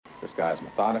This guy's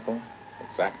methodical,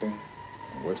 exacting,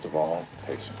 and worst of all,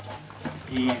 patient.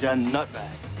 He's a nutbag.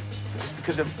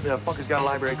 Because the fucker's got a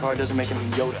library card doesn't make him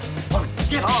Yoda. Well,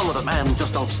 get on with it, man.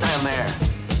 Just don't stand there.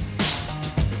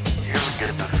 You ever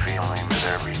get the feeling that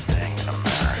everything in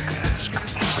America is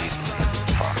completely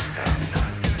fucked up?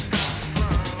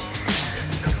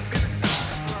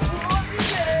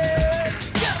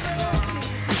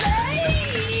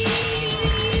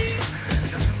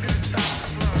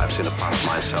 I've seen a part of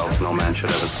myself no man should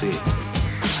ever see.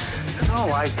 No,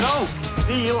 I don't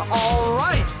feel all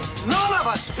right. None of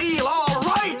us feel all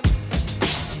right.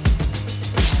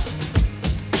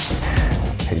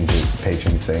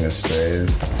 Patron saint of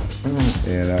strays,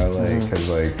 you know, like, cause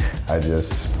like I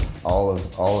just all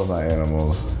of my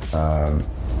animals,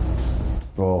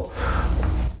 well,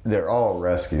 they're all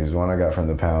rescues. One I got from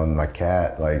the pound. My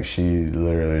cat, like, she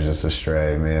literally was just a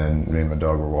stray. Me and my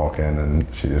dog were walking, and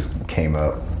she just came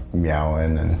up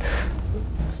meowing, and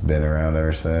it's been around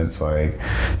ever since. Like,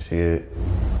 she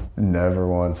never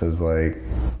once has like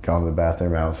gone to the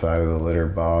bathroom outside of the litter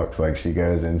box. Like, she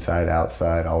goes inside,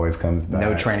 outside, always comes back.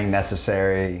 No training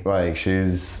necessary. Like,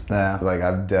 she's like,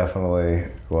 I've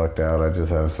definitely lucked out. I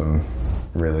just have some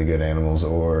really good animals,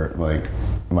 or like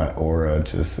my aura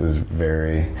just is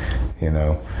very, you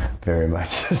know, very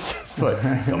much just like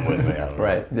come with me.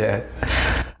 Right. Yeah.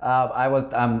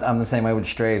 I'm the same way with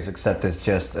strays, except it's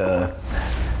just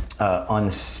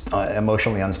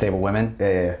emotionally unstable women.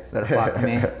 Yeah. That flock to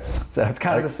me. So it's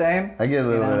kind of the same. I get a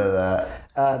little bit of that.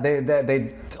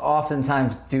 They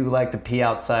oftentimes do like to pee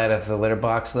outside of the litter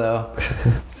box, though.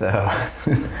 So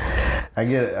I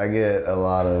get a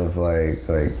lot of like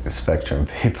spectrum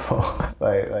people.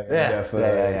 like definitely.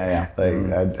 Yeah.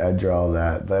 Like I draw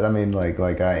that, but I mean like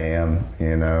I am,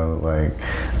 you know, like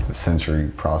sensory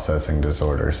processing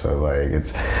disorder. So like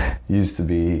it's used to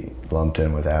be lumped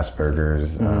in with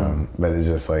Asperger's, but it's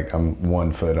just like I'm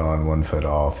 1 foot on, 1 foot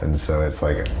off, and so it's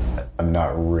like I'm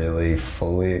not really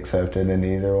fully accepted in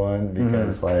either one,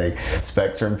 because like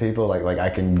spectrum people, like I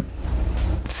can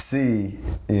see,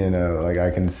 you know, like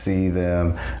I can see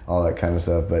them, all that kind of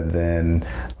stuff, but then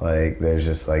like there's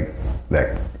just like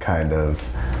that kind of,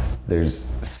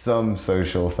 there's some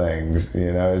social things,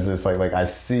 you know, it's just like I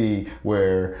see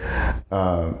where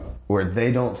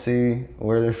they don't see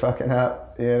where they're fucking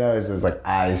up, you know, it's just like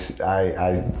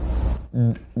I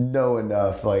know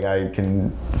enough, like I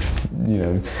can, you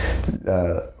know,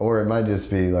 or it might just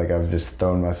be like I've just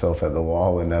thrown myself at the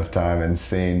wall enough time and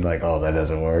seen like, oh, that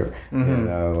doesn't work, you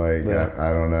know, like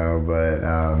I don't know, but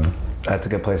that's a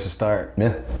good place to start.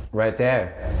 Yeah, right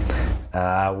there.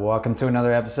 Welcome to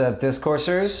another episode of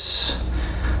Discoursers.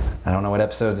 I don't know what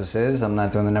episode this is. I'm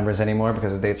not doing the numbers anymore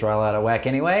because the dates are all out of whack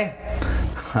anyway.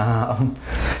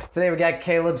 Today we got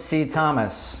Caleb C.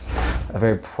 Thomas, a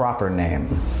very proper name,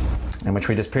 and which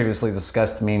we just previously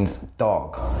discussed means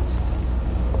dog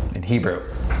in Hebrew.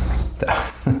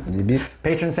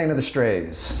 Patron saint of the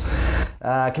strays.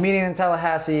 Comedian in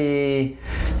Tallahassee,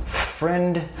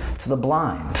 friend to the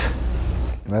blind.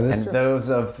 that is And true. those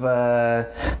of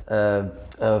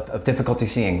difficulty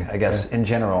seeing, I guess, in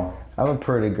general. I'm a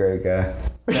pretty great guy.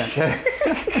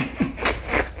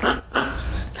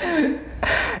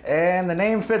 And the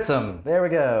name fits him. There we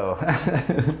go.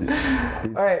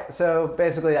 All right, so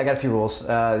basically I got a few rules.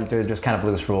 They're just kind of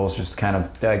loose rules, just kind of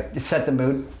set the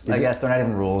mood, I guess. They're not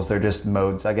even rules, they're just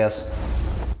modes, I guess.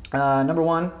 Number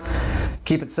one,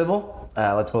 keep it civil.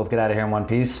 Let's both get out of here in one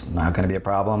piece. Not going to be a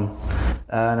problem.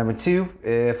 Number two,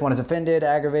 if one is offended,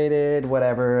 aggravated,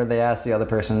 whatever, they ask the other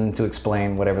person to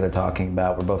explain whatever they're talking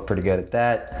about. We're both pretty good at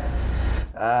that.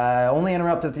 Only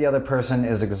interrupt if the other person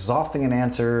is exhausting an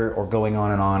answer or going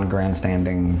on and on,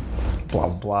 grandstanding, blah,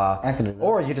 blah. I can do that.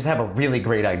 Or you just have a really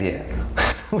great idea,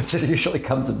 which is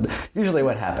usually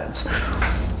what happens.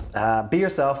 Be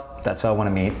yourself. That's who I want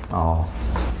to meet. Oh,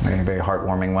 very, very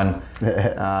heartwarming one.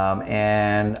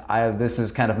 And this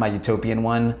is kind of my utopian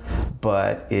one,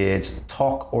 but it's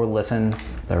talk or listen.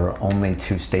 There are only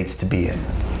two states to be in.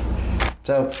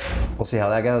 So we'll see how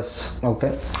that goes.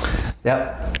 Okay.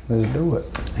 Yep. Let's do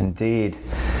it. Indeed.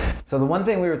 So the one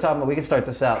thing we were talking about, we can start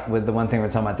this out with the one thing we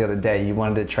were talking about the other day. You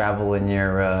wanted to travel in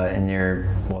your,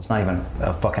 well, it's not even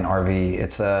a fucking RV.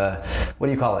 It's what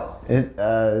do you call it?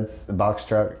 It's a box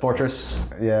truck. Fortress?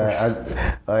 Yeah,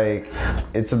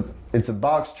 it's a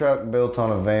box truck built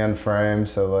on a van frame.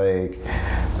 So like,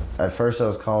 at first I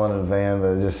was calling it a van,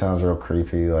 but it just sounds real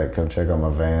creepy. Like, come check out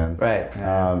my van. Right.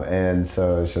 Yeah. And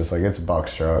so it's just like, it's a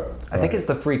box truck. I think it's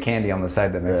the free candy on the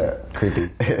side that makes it creepy.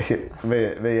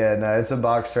 but yeah, no, it's a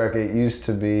box truck. It used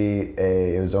to be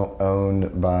it was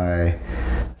owned by,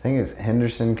 I think it's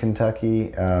Henderson, Kentucky.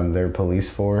 Their police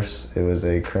force. It was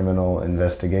a criminal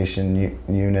investigation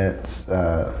unit.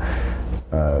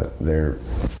 Their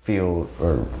field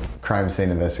or crime scene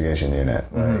investigation unit.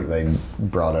 Like, they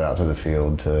brought it out to the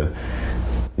field to,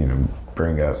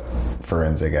 bring up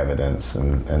forensic evidence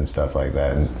and stuff like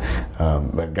that. And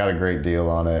but got a great deal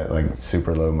on it, like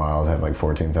super low miles, had like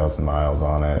 14,000 miles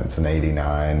on it. It's an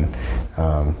 89.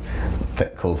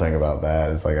 Cool thing about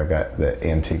that is like I've got the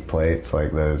antique plates,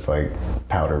 like those like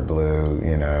powder blue,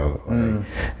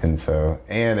 and so,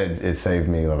 and it saved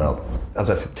me about, I was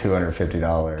about to say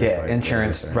 $250. Yeah, like,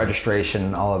 insurance,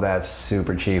 registration, all of that's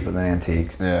super cheap with an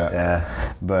antique.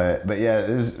 Yeah. But yeah,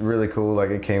 it was really cool. Like,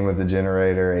 it came with the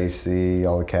generator, AC,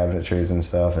 all the cabinetries and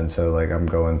stuff. And so like I'm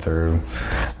going through,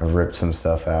 I've ripped some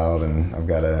stuff out, and I've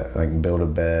got to like build a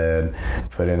bed,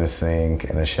 put in a sink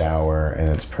and a shower, and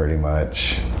it's pretty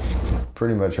much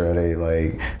ready.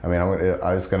 Like, I mean,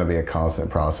 it's going to be a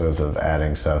constant process of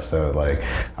adding stuff. So like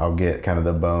I'll get kind of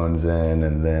the bones in,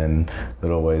 and then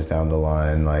little ways down the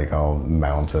line, like I'll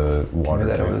mount a water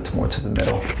tank. Over more to the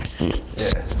middle.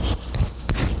 Yeah.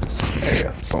 There you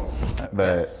go.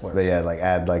 But yeah, like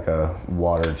add like a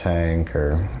water tank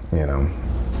or,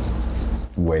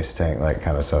 waste tank, like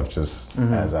kind of stuff, just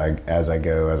as I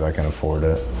go, as I can afford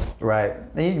it. Right.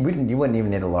 You wouldn't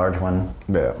even need a large one.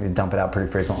 Yeah. You dump it out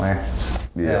pretty frequently.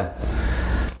 Yeah.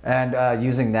 And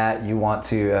using that, you want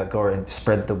to go and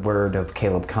spread the word of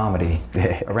Caleb Comedy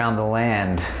around the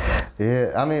land.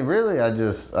 Yeah, I mean, really, I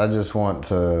just want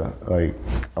to, like,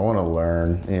 I want to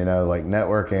learn, like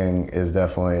networking is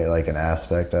definitely like an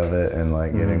aspect of it, and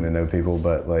like getting to know people,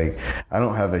 but like I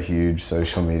don't have a huge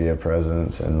social media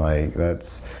presence, and like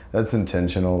that's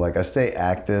intentional. Like, I stay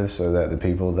active so that the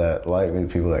people that like me,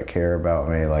 the people that care about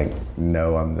me, like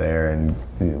know I'm there and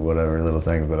whatever little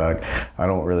things, but I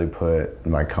don't really put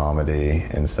my comedy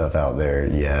and stuff out there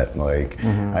yet. Like,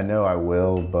 I know I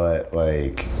will, but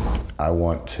like I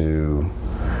want to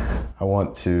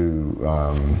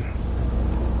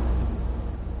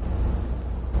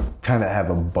kind of have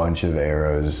a bunch of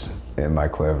arrows in my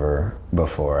quiver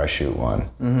before I shoot one.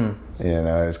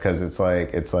 It's because it's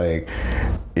like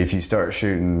if you start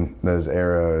shooting those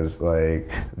arrows,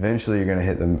 like eventually you're gonna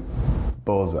hit the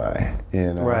bullseye,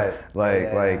 Right.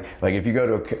 Like if you go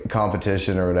to a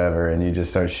competition or whatever and you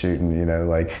just start shooting,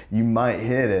 like you might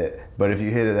hit it, but if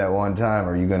you hit it that one time,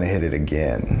 are you gonna hit it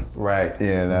again? Right.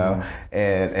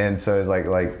 And so it's like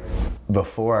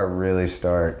before I really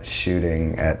start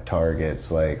shooting at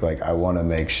targets, like I want to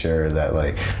make sure that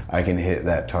like I can hit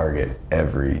that target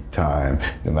every time,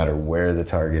 no matter where the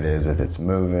target is, if it's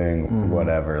moving,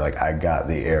 whatever, like I got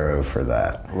the arrow for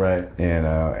that. Right.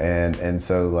 And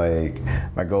so like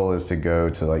my goal is to go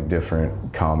to like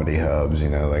different comedy hubs,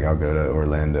 like I'll go to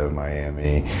Orlando,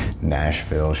 Miami,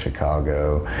 Nashville,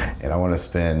 Chicago, and I want to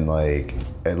spend like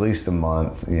at least a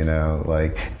month,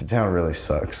 like if the town really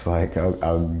sucks, like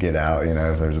I'll get out,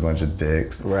 if there's a bunch of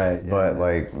dicks. Right. But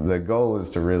like the goal is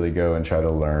to really go and try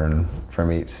to learn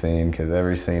from each scene, because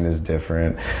every scene is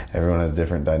different. Everyone has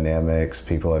different dynamics.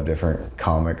 People have different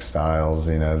comic styles,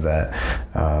 that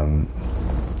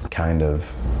kind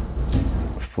of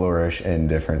flourish in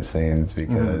different scenes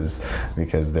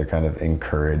because they're kind of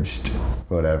encouraged,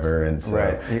 whatever, and so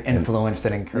right. You're influenced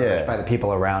and encouraged by the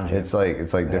people around you. It's like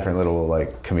different little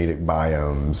like comedic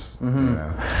biomes,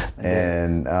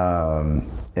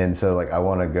 and so like I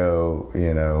want to go,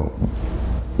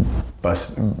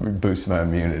 boost my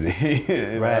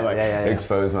immunity, right?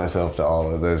 Expose myself to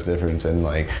all of those differences, and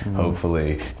like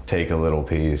hopefully take a little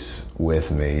piece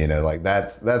with me, like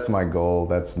that's my goal.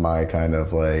 That's my kind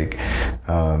of like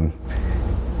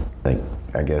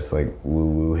I guess like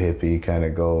woo-woo hippie kind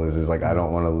of goal is like I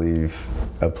don't want to leave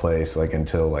a place like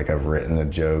until like I've written a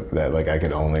joke that like I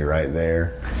could only write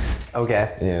there.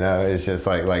 Okay. It's just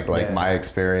like my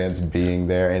experience being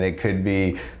there, and it could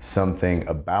be something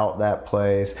about that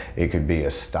place. It could be a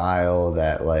style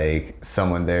that like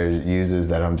someone there uses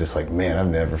that I'm just like, man, I've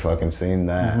never fucking seen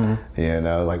that.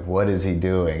 Like what is he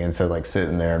doing? And so like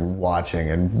sitting there and watching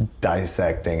and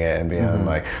dissecting it and being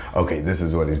like, okay, this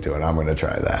is what he's doing. I'm gonna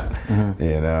try that.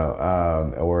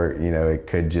 Or it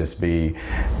could just be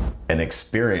an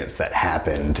experience that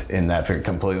happened in that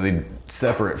completely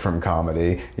separate from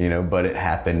comedy, you know, but it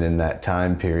happened in that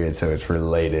time period, so it's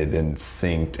related and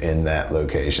synced in that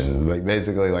location. Like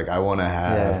basically, like I want to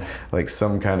have like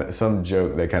some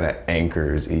joke that kind of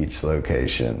anchors each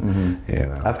location. You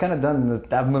know, I've kind of done this,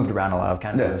 I've moved around a lot. I've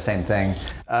kind of done the same thing.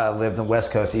 Lived on the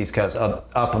West Coast, East Coast,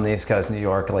 up on the East Coast, New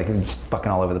York, like just fucking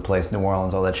all over the place, New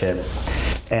Orleans, all that shit.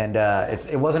 And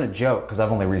it wasn't a joke because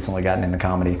I've only recently gotten into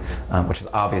comedy, which is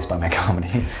obvious by my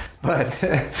comedy, but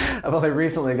I've only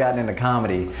recently gotten into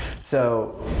comedy.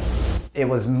 So it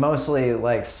was mostly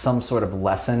like some sort of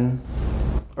lesson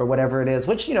or whatever it is,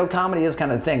 which, you know, comedy is kind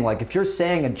of the thing. Like if you're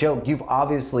saying a joke, you've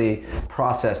obviously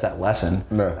processed that lesson,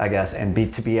 I guess, and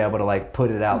to be able to like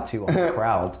put it out to a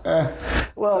crowd.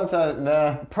 Well,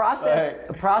 sometimes,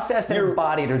 processed and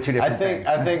embodied are two different things.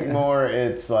 I think more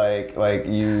it's like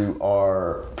you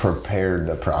are prepared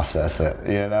to process it,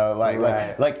 you know,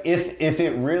 like if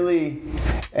it really,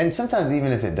 and sometimes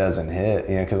even if it doesn't hit,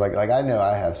 you know, because like I know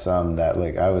I have some that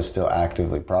like I was still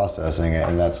actively processing it,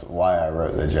 and that's why I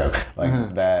wrote the joke, like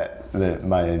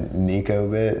my Nico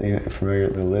bit, you know, familiar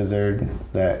with the lizard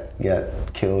that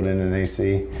got killed in an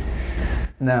AC?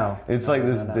 No. It's like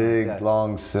this big,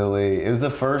 long, silly. It was the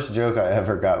first joke I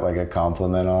ever got like a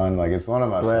compliment on. Like it's one of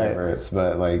my favorites,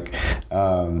 but like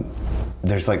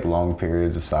there's like long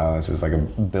periods of silence. It's like a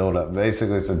build up.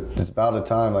 Basically, it's about a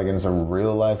time like it's a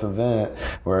real life event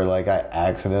where like I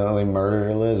accidentally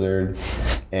murdered a lizard,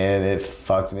 and it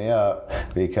fucked me up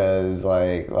because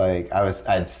like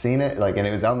I'd seen it like, and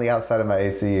it was on the outside of my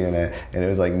AC unit, and it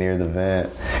was like near the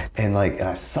vent, and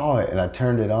I saw it and I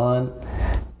turned it on.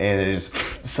 And it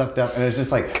just sucked up, and it's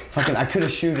just like fucking. I could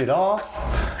have shooed it off,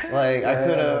 like I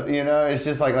could have, you know. It's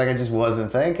just like I just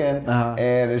wasn't thinking,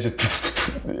 and it's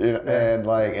just, you know,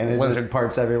 and it lizard just,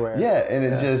 parts everywhere. Yeah, and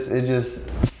it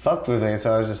just fucked with me.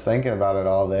 So I was just thinking about it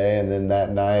all day, and then that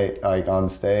night, like on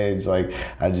stage, like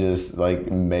I just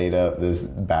like made up this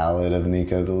ballad of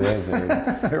Nico the Lizard,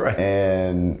 right.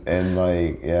 and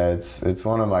like it's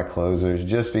one of my closers,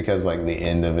 just because like the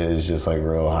end of it is just like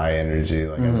real high energy.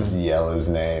 Like I just yell his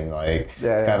name, like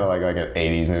it's kind of like an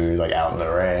 '80s movie, like Out in the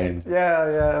Rain.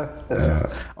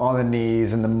 On the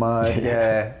knees in the mud.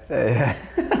 Yeah.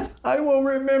 I will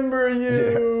remember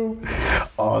you. Yeah.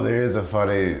 Oh, there is a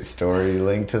funny story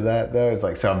linked to that though. It's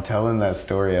like, so I'm telling that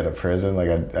story at a prison. Like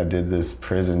I did this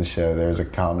prison show. There's a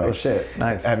comic. Oh shit,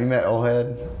 nice. Have you met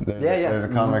Oldhead? There's a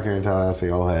comic here in Tallahassee,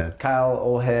 Oldhead. Kyle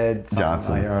Oldhead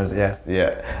Johnson.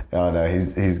 Yeah. Oh no,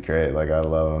 he's great. Like I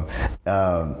love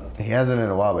him. He hasn't in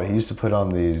a while, but he used to put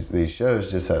on these shows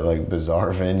just at like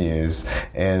bizarre venues,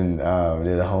 and we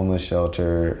did a homeless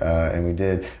shelter, and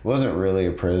it wasn't really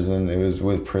a prison. It was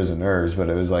with prisoners, but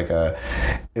it was like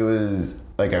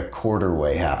a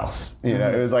quarter-way house. You know,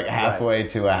 it was like halfway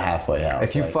to a halfway house.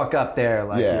 If you fuck up there,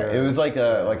 like it was like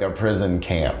a prison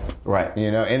camp. Right. You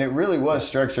know, and it really was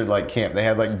structured like camp. They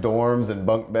had like dorms and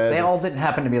bunk beds. They all didn't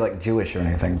happen to be like Jewish or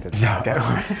anything.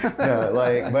 No,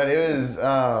 like, but it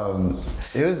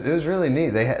was really neat.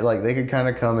 They had like they could kind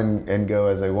of come and go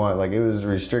as they want. Like it was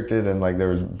restricted, and like there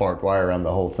was barbed wire around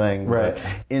the whole thing. Right. But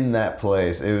in that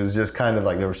place, it was just kind of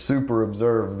like they were super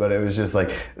observed, but it was just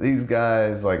like these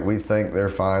guys, like we think they're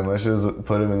fine. Let's just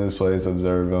put them in this place,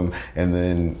 observe them, and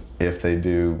then if they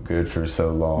do good for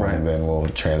so long, then we'll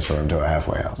transfer them to a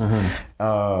halfway house.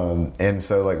 And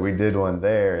so like we did one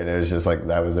there, and it was just like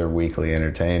that was their weekly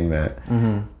entertainment.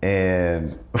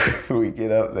 And we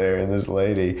get up there, and this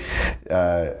lady,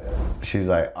 she's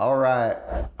like, all right,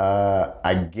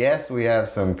 I guess we have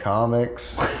some comics,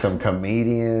 some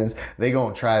comedians. They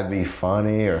gonna try to be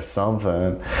funny or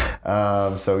something.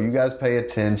 So you guys pay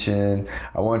attention.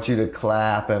 I want you to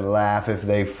clap and laugh if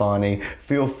they funny.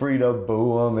 Feel free to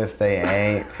boo them if they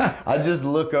ain't. I just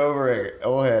look over at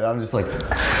Oldhead. I'm just like,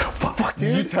 fuck,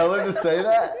 did you tell her to say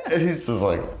that? And he's just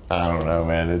like, I don't know,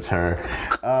 man, it's her.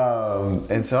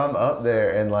 And so I'm up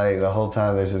there, and like the whole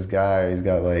time there's this guy, he's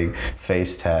got like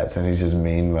face tats, and he's just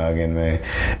mean mugging me.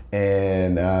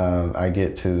 And I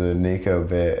get to the Nico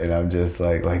bit, and I'm just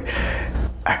like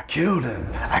I killed him.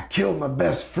 I killed my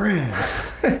best friend.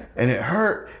 And it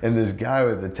hurt. And this guy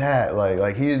with the tat,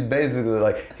 like he was basically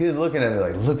like, he was looking at me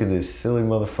like, look at this silly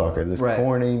motherfucker, this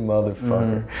corny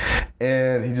motherfucker.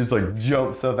 And he just like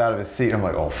jumps up out of his seat. I'm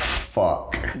like, oh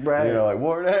fuck. Right. You know, like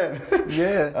Warden.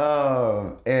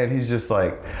 And he's just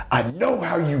like, I know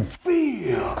how you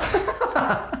feel.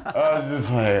 I was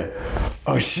just like,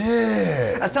 oh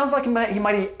shit. That sounds like he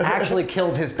might actually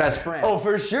killed his best friend. Oh,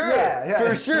 for sure. Yeah.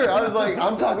 For sure. I was like,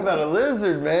 I'm talking about a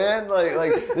lizard, man.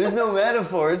 Like there's no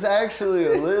metaphor. It's actually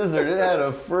a lizard. It had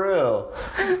a frill.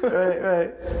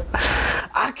 Right.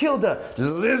 I killed a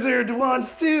lizard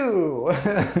once too.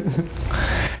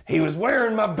 He was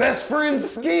wearing my best friend's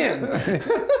skin.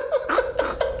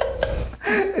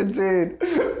 Dude.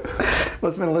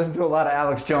 Must have been listening to a lot of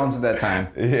Alex Jones at that time.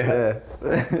 Yeah.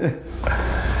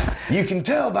 You can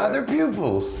tell by their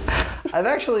pupils. I've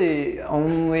actually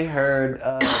only heard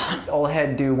Old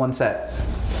Head do one set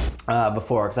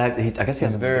before, because I guess he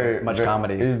hasn't done much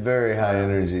comedy. He's very high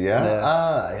energy. Yeah.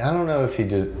 I don't know if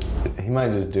he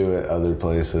might just do it other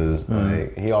places.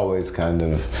 Like he always kind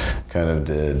of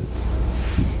did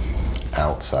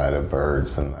outside of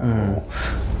Birds and that whole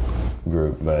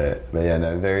group, but yeah,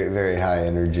 no, very, very high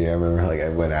energy. I remember like I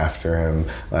went after him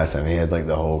last time. He had like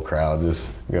the whole crowd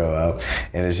just go up,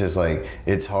 and it's just like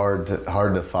it's hard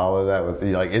to follow that with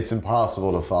like it's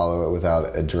impossible to follow it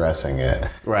without addressing it,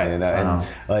 right? And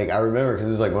like I remember because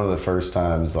it's like one of the first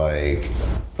times like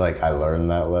I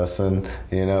learned that lesson,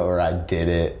 you know, or I did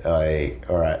it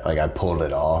or I pulled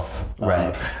it off,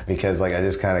 right? Because like I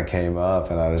just kind of came up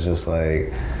and I was just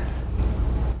like,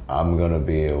 I'm gonna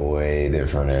be a way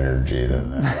different energy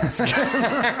than that last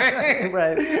guy.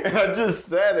 Right. And I just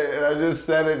said it just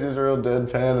real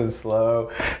deadpan and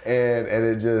slow, and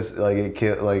it just like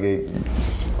it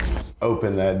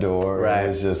opened that door. Right.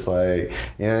 And it's just like,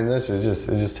 you know, and it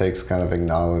just takes kind of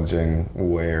acknowledging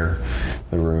where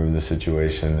the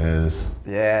situation is.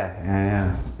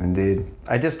 Yeah, indeed.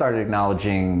 I just started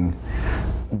acknowledging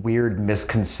weird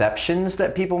misconceptions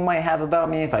that people might have about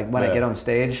me when I get on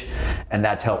stage, and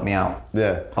that's helped me out.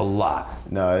 Yeah. A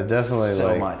lot. No, it definitely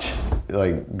so much.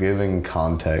 Like giving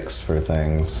context for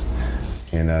things,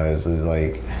 you know, is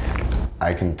like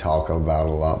I can talk about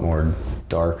a lot more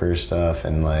darker stuff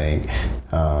and like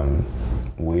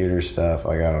weirder stuff,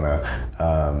 like I don't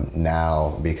know,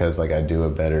 now because like I do a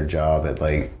better job at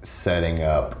like setting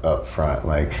up front,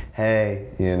 like, hey,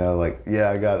 you know, like, yeah,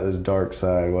 I got this dark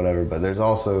side, whatever, but there's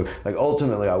also like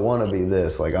ultimately I want to be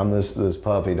this, like I'm this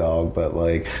puppy dog, but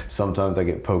like sometimes I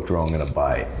get poked wrong in a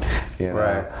bite, you know?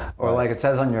 Right. Or like it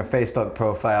says on your Facebook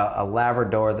profile, a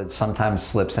Labrador that sometimes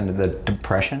slips into the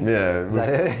depression. Yeah,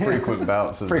 with frequent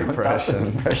bouts of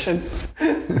depression.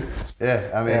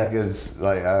 Yeah, I mean, because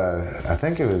like I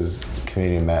think it was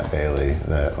comedian Matt Bailey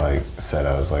that like said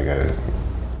I was like a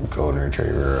golden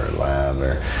retriever or a lab,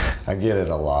 or I get it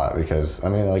a lot because I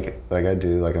mean like I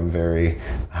do, like I'm very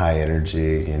high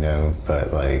energy, you know,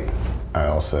 but like I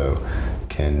also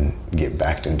can get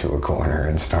backed into a corner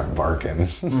and start barking.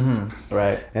 Mm-hmm.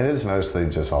 Right. And it's mostly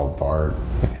just all bark.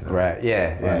 You know? Right.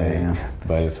 Yeah.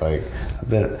 But it's like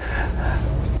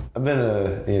I've been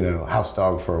a, you know, house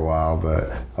dog for a while, but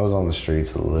I was on the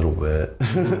streets a little bit.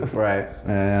 Right.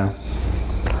 Yeah.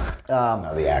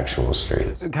 Not the actual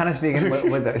streets. Kind of speaking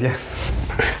with the, yeah.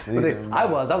 I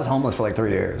was homeless for like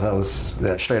 3 years. I was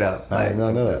straight up. I did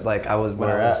not know that. Like I was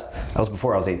I was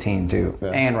before I was 18 too,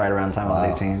 and right around the time I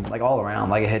was 18. Like all around.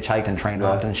 Like I hitchhiked and trained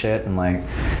off and shit, and like,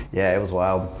 yeah, it was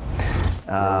wild.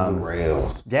 The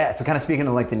rails. Yeah. So kind of speaking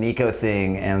of like the Nico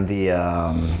thing and the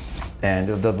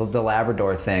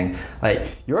Labrador thing, like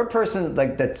you're a person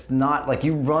like that's not like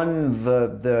you run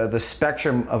the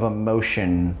spectrum of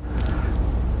emotion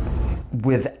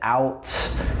without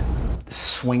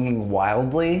swinging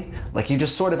wildly. Like you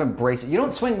just sort of embrace it. You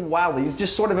don't swing wildly, you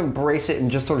just sort of embrace it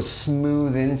and just sort of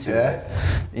smooth into it.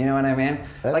 You know what I mean?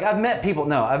 Like I've met people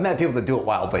that do it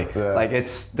wildly. Yeah. Like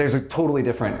that's a totally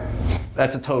different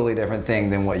thing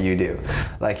than what you do.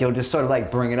 Like you'll just sort of like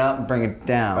bring it up and bring it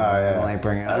down. And like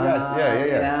bring it up.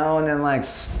 You know, and then like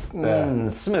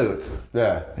smooth.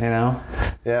 Yeah. You know?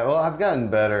 Yeah, well I've gotten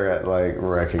better at like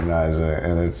recognizing it,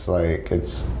 and it's like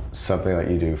it's something that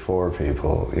you do for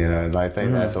people, you know, and I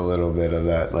think that's a little bit of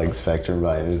that like spectrum,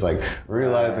 right? It's like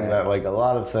realizing that like a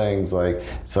lot of things, like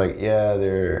it's like, yeah,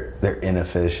 they're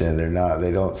inefficient,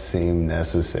 they don't seem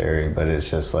necessary, but it's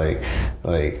just like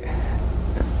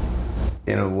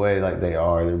in a way like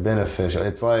they're beneficial.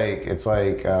 It's like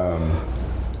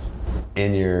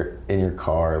in your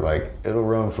car, like it'll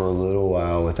run for a little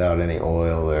while without any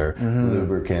oil or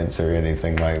lubricants or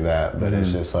anything like that, but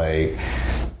it's just like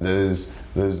those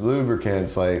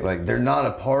lubricants, like they're not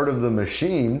a part of the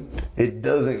machine. It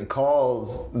doesn't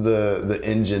cause the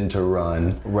engine to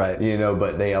run, right? You know,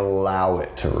 but they allow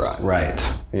it to run,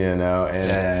 right? You know,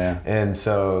 and and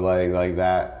so like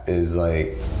that is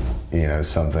like, you know,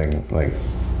 something like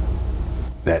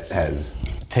that has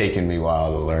taken me a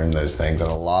while to learn those things, and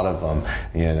a lot of them,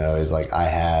 you know, is like I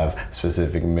have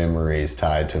specific memories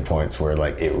tied to points where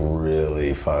like it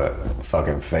really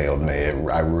fucking failed me.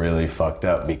 I really fucked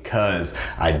up because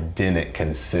I didn't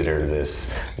consider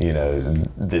this, you know,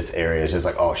 this area is just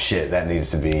like, oh shit, that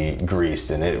needs to be greased,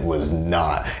 and it was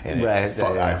not, and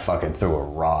I fucking threw a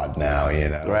rod now, you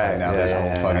know, right? Like now this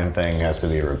whole fucking thing has to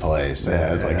be replaced. You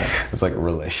know? It's like a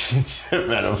relationship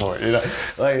metaphor, you know,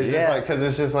 like it's just like, because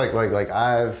it's just like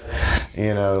I've,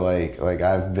 you know, like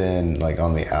I've been like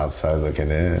on the outside looking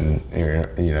in,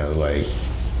 you know, like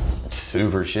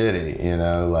super shitty, you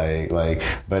know, like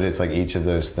but it's like each of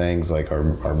those things like are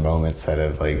moments that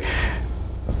have like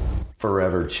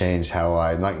forever changed how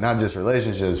I, like, not just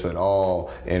relationships but all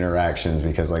interactions,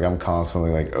 because like I'm constantly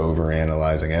like over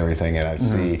analyzing everything, and I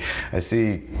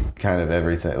see kind of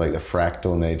everything, like the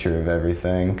fractal nature of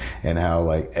everything and how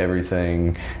like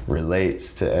everything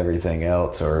relates to everything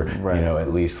else, or you know,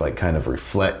 at least like kind of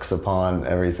reflects upon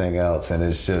everything else, and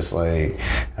it's just like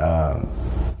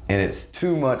and it's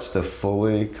too much to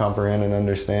fully comprehend and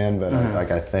understand, but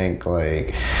I think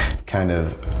like kind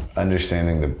of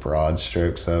understanding the broad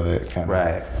strokes of it kind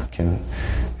of can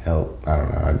help. I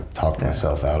don't know, I talked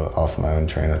myself off my own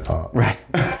train of thought. Right.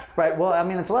 Well, I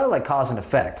mean, it's a lot of like cause and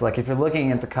effect. Like if you're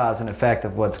looking at the cause and effect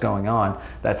of what's going on,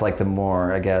 that's like the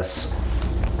more, I guess,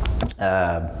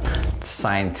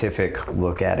 scientific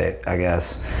look at it, I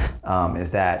guess,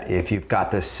 is that if you've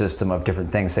got this system of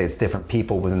different things, say it's different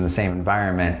people within the same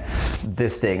environment,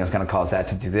 this thing is going to cause that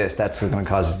to do this, that's going to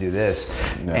cause it to do this.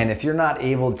 And if you're not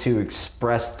able to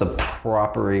express the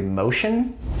proper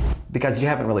emotion because you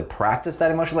haven't really practiced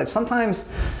that emotion, like sometimes,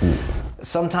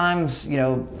 you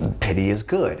know, pity is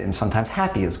good, and sometimes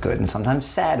happy is good, and sometimes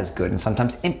sad is good, and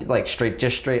sometimes like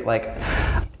straight like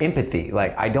empathy.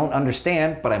 Like I don't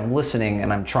understand, but I'm listening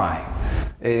and I'm trying.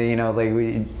 You know,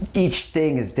 like each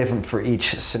thing is different for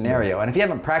each scenario, and if you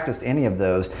haven't practiced any of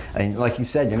those, and like you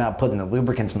said, you're not putting the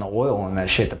lubricants and the oil and that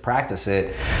shit to practice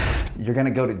it, you're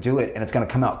gonna go to do it, and it's gonna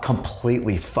come out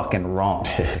completely fucking wrong.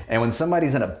 And when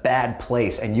somebody's in a bad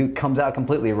place and you comes out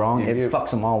completely wrong, it fucks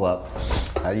them all up.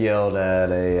 I yelled at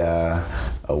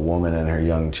a woman and her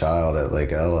young child at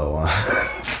Lake Ella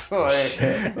once.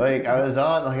 like I was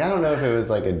on, like, I don't know if it was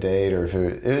like a date or if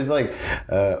it was like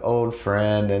an old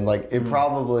friend, and like it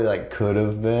probably like could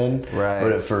have been,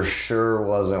 but it for sure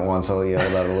wasn't once I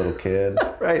yelled at a little kid.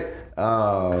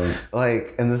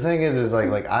 Like, and the thing is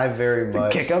like I very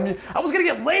much kick him. I was gonna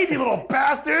get laid, you little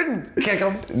bastard, and kick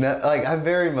him. Like I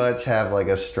very much have like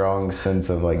a strong sense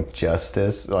of like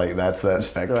justice. Like that's that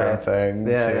spectrum thing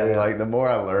too. Like the more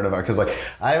I learn about, because like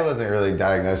I wasn't really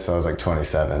diagnosed till I was like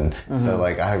 27, so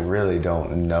like I really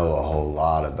don't know a whole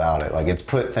lot about it. Like it's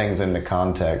put things into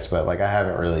context, but like I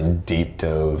haven't really deep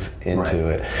dove into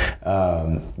it.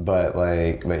 But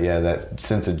yeah, that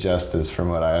sense of justice, from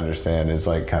what I understand, is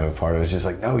like kind of part of it. It's just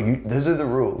like, no, those are the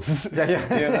rules. You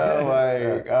know,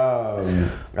 like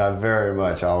I very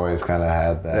much always kind of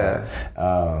had that.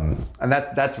 And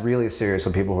that's really serious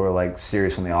for people who are like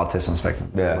serious on the autism spectrum.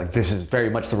 Like this is very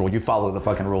much the rule. You follow the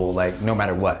fucking rule, like no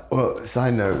matter what. Well,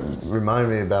 side note, remind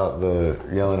me about the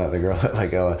yelling at the girl at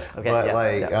like Ella.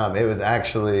 It was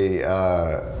actually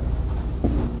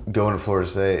going to Florida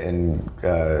State and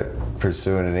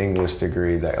pursuing an English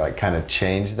degree that like kind of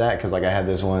changed that, because like I had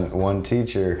this one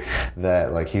teacher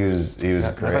that like he was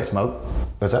great. Remember Smoke?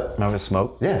 What's that? Remember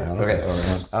Smoke? Yeah. Okay.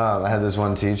 I had this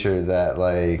one teacher that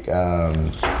like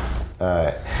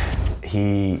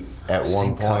he at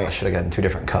one point I should have gotten 2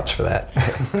 different cups for that.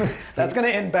 That's gonna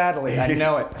end badly. I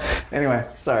know it. Anyway,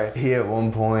 sorry. He at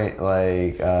one point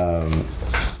like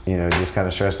you know, just kind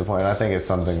of stressed the point. And I think it's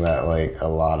something that like a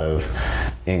lot of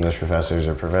English professors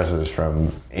or professors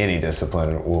from any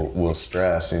discipline will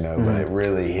stress, you know, but it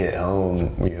really hit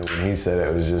home, you know, when he said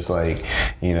it was just like,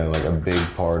 you know, like a big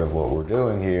part of what we're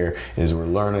doing here is we're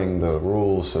learning the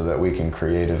rules so that we can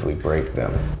creatively break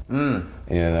them.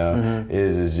 You know,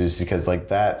 is just because like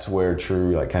that's where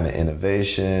true like kind of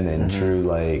innovation and true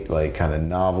like kind of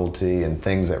novelty and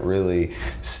things that really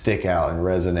stick out and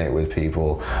resonate with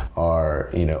people are,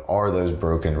 you know, are those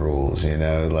broken rules, you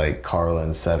know, like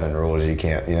Carlin's 7 rules you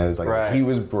can't, you know, it's like he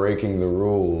was breaking the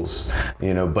rules,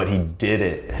 you know, but he did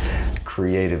it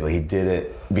creatively. He did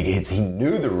it because he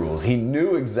knew the rules. He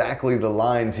knew exactly the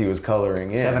lines he was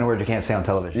coloring in. 7 words you can't say on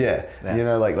television. Yeah. You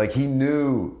know, like he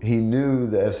knew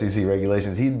the FCC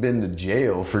regulations. He'd been to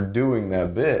jail for doing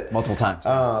that bit multiple times.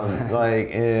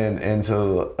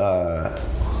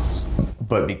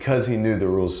 But because he knew the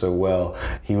rules so well,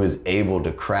 he was able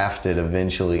to craft it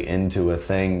eventually into a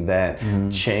thing that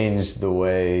changed the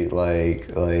way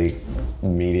like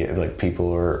media, like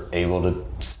people are able to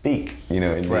speak, in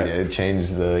media. Right. It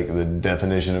changed the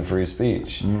definition of free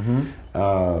speech.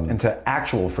 Into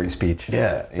actual free speech.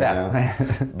 Yeah, you know?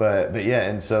 but yeah,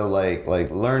 and so like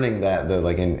learning that though,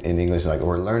 like in English, like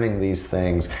we're learning these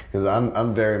things because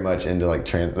I'm very much into like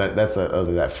that's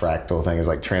that fractal thing is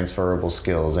like transferable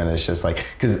skills, and it's just like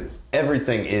because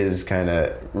everything is kind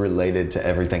of related to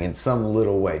everything in some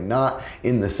little way, not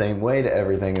in the same way to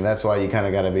everything, and that's why you kind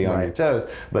of got to be on your toes.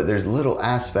 But there's little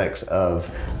aspects of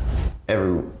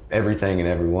everything and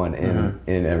everyone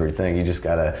in everything. You just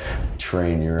gotta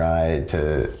train your eye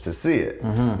to see it,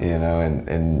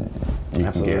 and you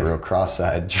can get real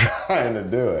cross-eyed trying to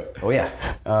do it. Oh yeah.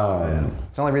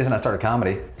 It's the only reason I started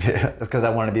comedy. It's because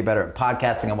I wanted to be better at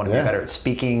podcasting. I wanted to be better at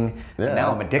speaking. And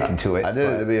now I'm addicted to it. I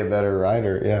did it to be a better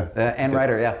writer, and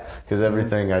writer, because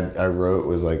everything I wrote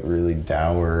was like really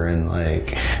dour and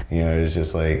like, it's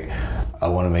just like, I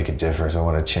want to make a difference. I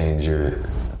want to change your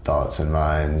thoughts and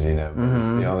minds, but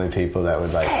the only people that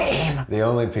would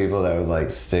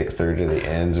stick through to the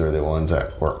ends were the ones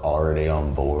that were already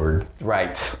on board.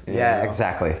 Right. Yeah,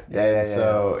 exactly.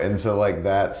 So like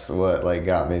that's what like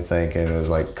got me thinking. It was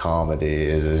like comedy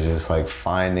is just like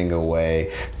finding a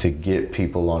way to get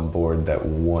people on board that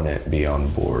wouldn't be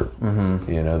on board.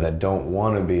 That don't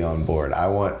want to be on board.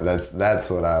 That's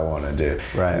what I want to do.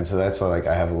 Right. And so that's why like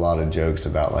I have a lot of jokes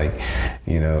about like,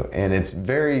 and it's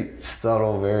very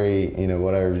subtle, very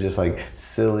whatever, just like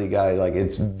silly guy, like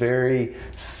it's very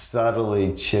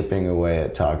subtly chipping away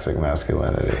at toxic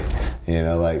masculinity,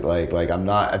 like I'm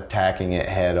not attacking it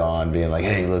head on being like,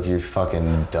 hey, look, you're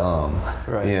fucking dumb,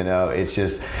 right? It's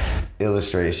just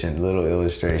little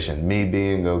illustration, me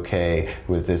being okay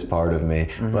with this part of me,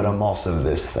 but I'm also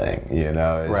this thing,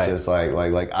 it's just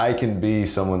like I can be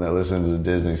someone that listens to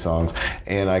Disney songs,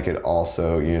 and I could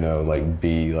also like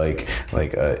be like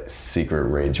a secret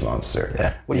rage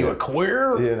monster. What are you, a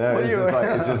queer?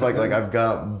 It's just like I've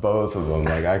got both of them.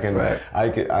 Like I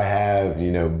have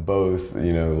both,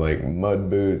 like mud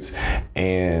boots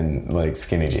and like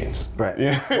skinny jeans. Right.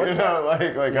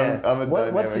 I'm a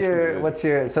what's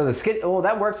your so the skin? Well,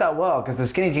 that works out well because the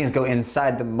skinny jeans go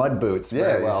inside the mud boots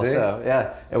very well. See? So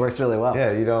it works really well.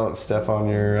 Yeah, you don't step on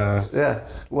your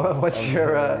What's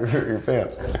your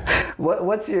pants? What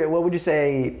would you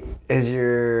say is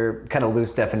your kind of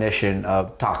loose definition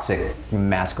of toxic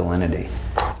masculinity?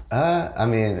 I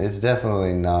mean, it's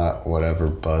definitely not whatever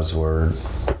buzzword.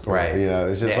 Right.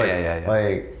 It's just I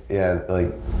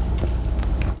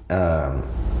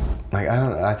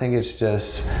don't know. I think it's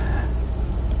just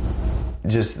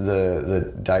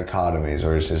the dichotomies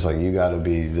where it's just like you got to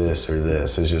be this or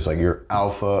this. It's just like you're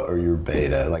alpha or you're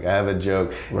beta. Like I have a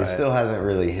joke. It still hasn't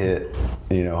really hit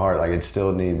hard. Like it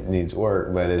still needs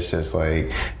work, but it's just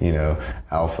like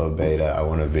alpha, beta. I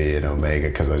want to be an omega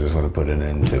because I just want to put an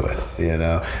end to it.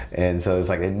 And so it's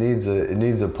like it needs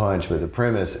a punch. But the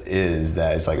premise is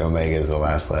that it's like omega is the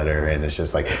last letter, and it's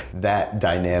just like that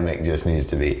dynamic just needs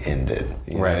to be ended.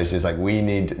 It's just like we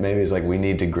need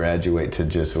to graduate to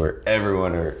just where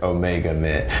everyone are omega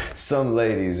meant. Some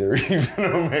ladies are even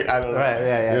omega. I don't know. Right.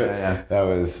 Yeah. That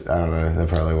was, I don't know. That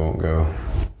probably won't go.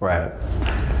 Right.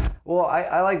 Well,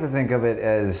 I like to think of it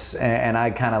as, and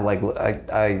I kind of like,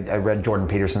 I read Jordan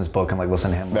Peterson's book and like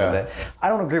listen to him a little bit. I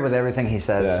don't agree with everything he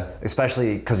says,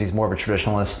 especially because he's more of a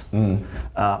traditionalist.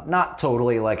 Not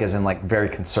totally like as in like very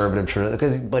conservative,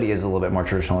 but he is a little bit more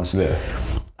traditionalist. Yeah.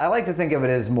 I like to think of it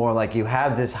as more like you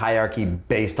have this hierarchy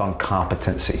based on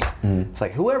competency. It's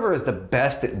like whoever is the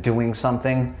best at doing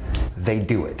something, they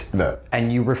do it. No.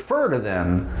 And you refer to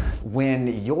them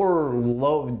when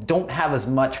you're don't have as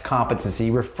much competency.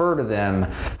 You refer to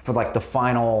them for like the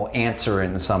final answer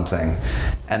in something.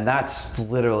 And that's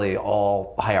literally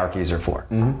all hierarchies are for.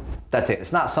 That's it.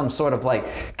 It's not some sort of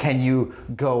like, can you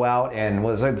go out and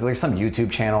was there like some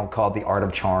YouTube channel called The Art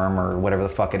of Charm or whatever the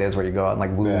fuck it is where you go out and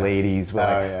like woo ladies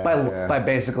by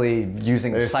basically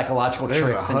using psychological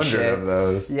tricks and shit. There's 100 of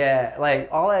those. Yeah, like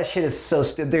all that shit is so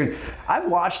stupid. I've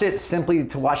watched it simply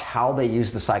to watch how they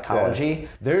use the psychology. Yeah.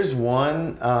 There's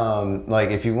one, like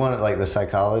if you want like the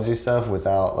psychology stuff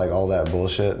without like all that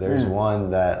bullshit, there's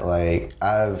one that like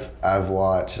I've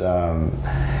watched,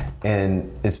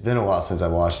 and it's been a while since I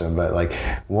watched them, but like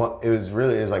it was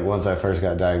like once I first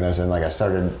got diagnosed and like I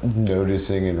started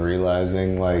noticing and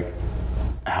realizing like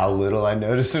how little I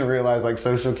noticed and realized like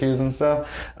social cues and stuff.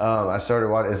 I started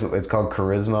watching. It's called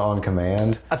Charisma on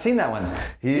Command. I've seen that one.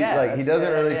 He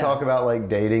doesn't really talk about like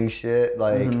dating shit,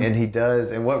 like, and he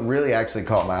does. And what really actually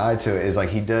caught my eye to it is like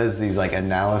he does these like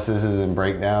analyses and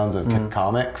breakdowns of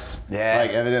comics. Yeah.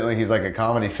 Like evidently he's like a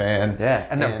comedy fan. Yeah,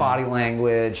 and their body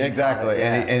language. Exactly,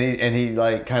 and he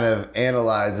like kind of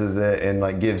analyzes it and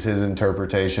like gives his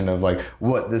interpretation of like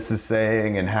what this is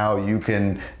saying and how you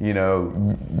can, you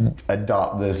know,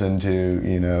 adopt this into,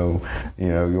 you know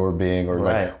your being, or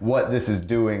like what this is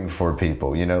doing for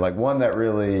people, you know, like one that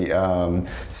really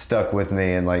stuck with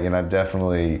me and I've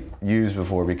definitely used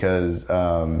before because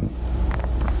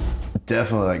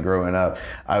definitely like growing up,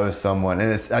 I was someone,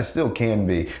 and I still can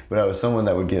be, but I was someone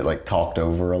that would get like talked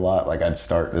over a lot. Like I'd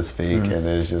start to speak and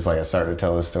then it's just like I started to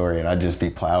tell a story and I'd just be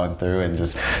plowing through and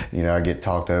just, you know, I get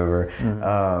talked over.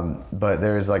 But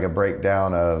there's like a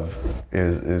breakdown of it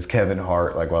was Kevin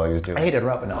Hart, like while he was doing. I hate it,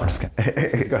 but no, I'm just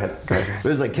kidding. Go ahead. It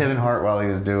was like Kevin Hart while he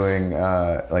was doing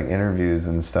like interviews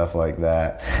and stuff like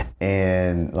that,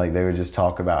 and like they would just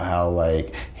talk about how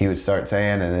like he would start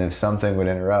saying, and if something would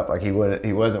interrupt, like he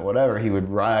wasn't whatever, he would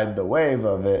ride the wave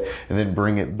of it and then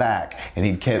bring it back, and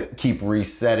he'd keep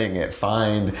resetting it,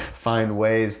 find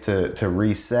ways to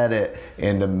reset it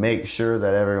and to make sure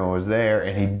that everyone was there,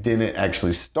 and he didn't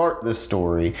actually start the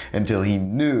story until he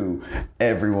knew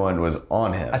everyone was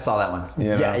on him. I saw that one.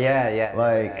 You know? Yeah.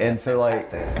 Like, and so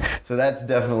so that's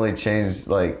definitely changed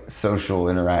like social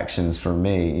interactions for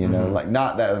me, you know, like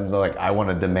not that I'm like I want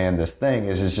to demand this thing.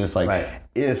 It's just like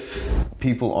if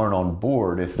people aren't on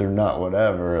board, if they're not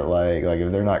whatever, like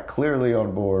if they're not clearly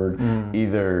on board,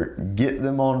 either get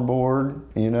them on board,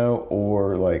 you know,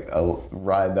 or like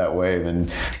ride that wave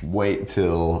and wait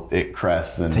till it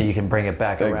crests and so you can bring it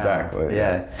back around. Exactly.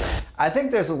 Yeah. I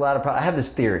think there's a lot of I have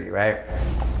this theory, right?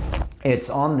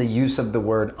 It's on the use of the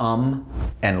word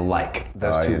and like,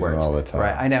 those two use words. Them all the time.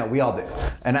 Right, I know, we all do.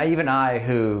 And even I,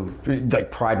 who like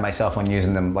pride myself on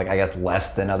using them, like I guess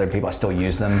less than other people, I still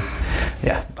use them.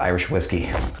 Yeah, Irish whiskey,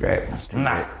 it's great. Too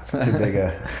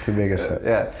big a set.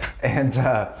 Yeah, and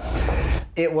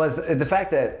it was the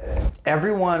fact that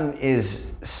everyone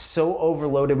is so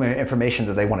overloaded with information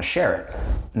that they want to share it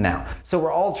now. So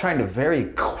we're all trying to very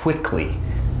quickly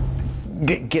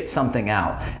get something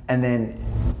out, and then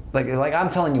like I'm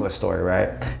telling you a story, right?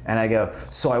 And I go,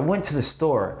 so I went to the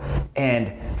store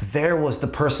and there was the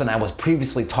person I was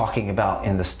previously talking about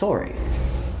in the story.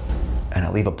 And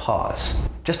I leave a pause,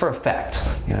 just for effect. You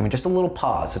know what I mean? Just a little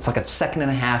pause. It's like a second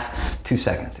and a half, 2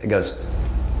 seconds. It goes,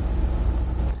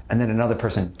 and then another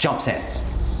person jumps in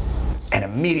and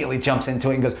immediately jumps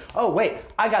into it and goes, oh wait,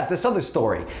 I got this other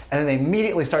story. And then they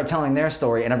immediately start telling their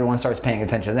story and everyone starts paying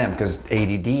attention to them because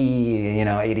ADD, you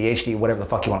know, ADHD, whatever the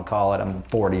fuck you want to call it. I'm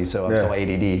 40, so I'm still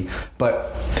ADD. But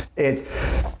it's,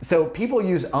 so people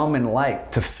use and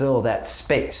like to fill that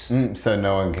space. So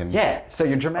no one can. Yeah, so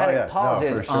your dramatic pause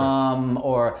is sure.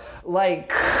 Or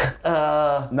like,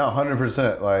 No,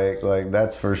 100%. Like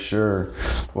that's for sure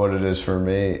what it is for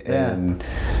me. Yeah. And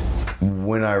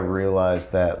when I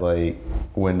realized that, like,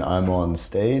 when I'm on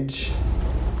stage,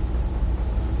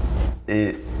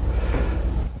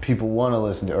 people want to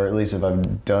listen to, or at least if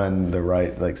I've done the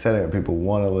right like setting up, people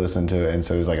want to listen to it, and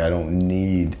so it's like I don't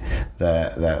need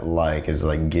that like is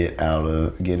like get it out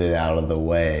of the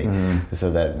way,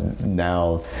 so that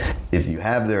now if you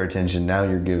have their attention, now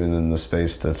you're giving them the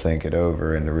space to think it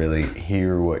over and to really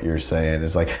hear what you're saying.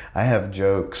 It's like I have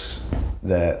jokes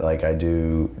that like I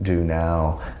do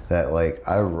now that like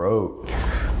I wrote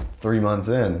 3 months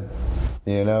in.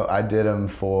 You know, I did them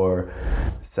for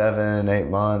 7-8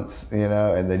 months, you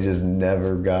know, and they just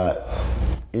never got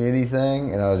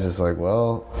anything. And I was just like,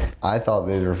 well, I thought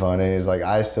these were funny. It's like,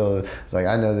 I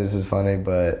know this is funny,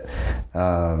 but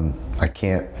I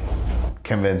can't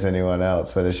convince anyone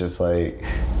else. But it's just like,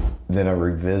 then I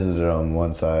revisited them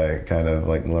once I kind of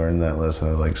like learned that lesson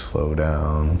of like slow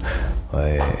down.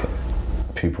 Like,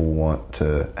 people want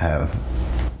to have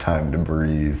time to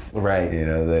breathe, right? You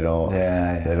know, they don't.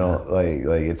 They don't like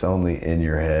it's only in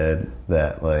your head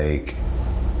that like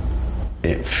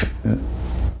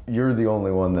you're the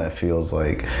only one that feels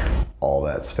like all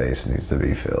that space needs to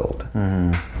be filled.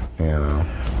 You know,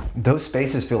 those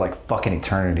spaces feel like fucking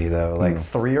eternity though, like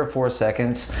 3 or 4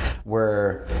 seconds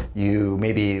where you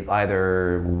maybe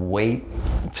either wait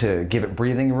to give it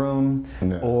breathing room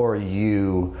or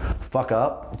you fuck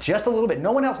up just a little bit.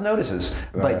 No one else notices,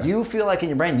 but you feel like in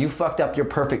your brain you fucked up your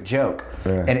perfect joke,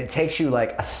 and it takes you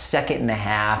like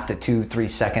 1.5 to 2-3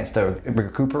 seconds to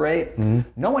recuperate.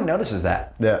 No one notices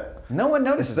that. No one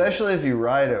notices. Especially if you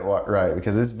write it right,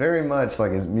 because it's very much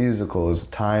like it's musical, it's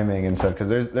timing and stuff.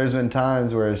 Because there's been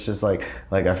times where it's just like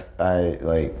I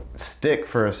like stick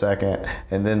for a second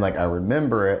and then like I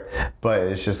remember it, but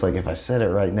it's just like if I said it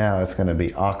right now, it's gonna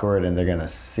be awkward and they're gonna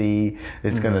see.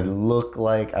 It's gonna look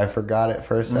like I forgot it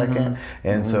for a second,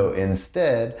 and so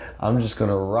instead I'm just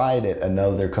gonna write it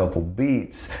another couple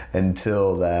beats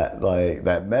until that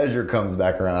measure comes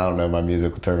back around. I don't know my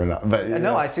musical terminology, but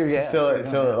No, I see. Yeah. Till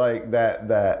it like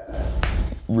that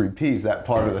repeats, that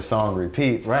part of the song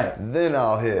repeats. Right. Then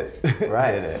I'll hit.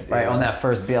 Right. hit it, Right. you know? On that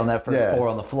first beat, on that first Yeah. 4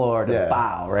 on the floor, to Yeah.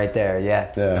 bow right there.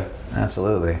 Yeah. Yeah.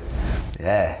 Absolutely.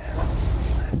 Yeah.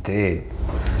 Indeed.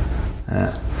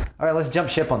 All right, let's jump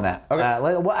ship on that. Okay.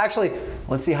 Well, actually,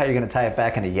 let's see how you're going to tie it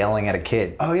back into yelling at a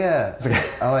kid. Oh yeah.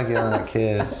 I like yelling at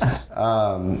kids.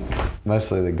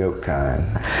 Mostly the goat kind.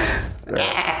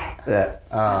 Yeah.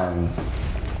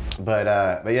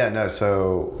 But yeah, no,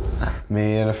 so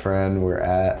me and a friend were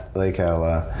at Lake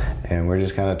Ella and we're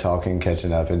just kind of talking,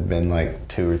 catching up. It'd been like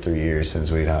 2 or 3 years since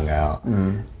we'd hung out.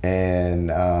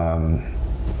 And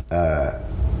I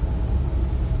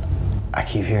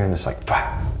keep hearing this like, fuck.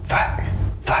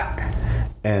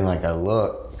 And like I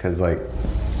look, cause like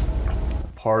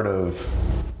part of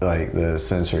like the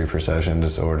sensory perception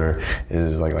disorder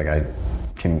is like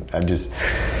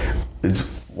it's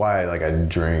why like I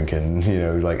drink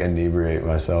and like inebriate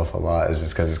myself a lot, is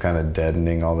just because it's kind of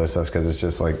deadening all this stuff, because it's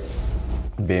just like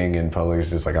being in public is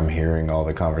just like I'm hearing all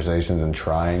the conversations and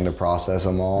trying to process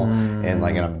them all, and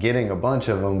I'm getting a bunch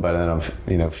of them, but then I'm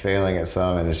failing at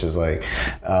some, and it's just like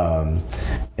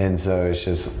and so it's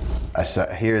just I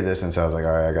hear this, and so I was like,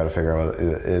 all right, I got to figure out what it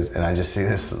is. And I just see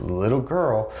this little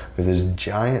girl with this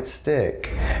giant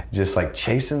stick just like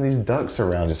chasing these ducks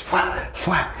around, just flap,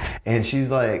 flap. And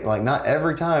she's like not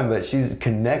every time, but she's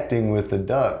connecting with the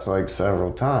ducks like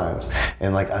several times.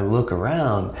 And like I look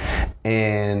around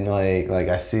and like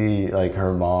I see like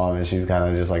her mom, and she's kind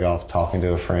of just like off talking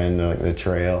to a friend like the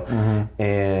trail.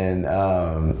 And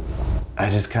I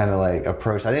just kind of like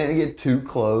approached. I didn't get too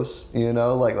close,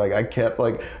 like I kept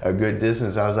like a good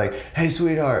distance. I was like, hey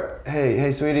sweetheart,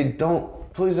 hey sweetie,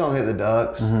 please don't hit the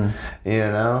ducks,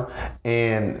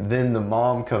 And then the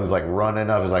mom comes like running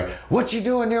up, is like, what you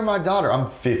doing near my daughter? I'm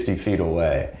 50 feet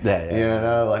away.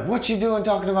 Like, what you doing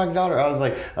talking to my daughter? I was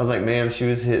like, ma'am, she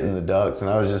was hitting the ducks, and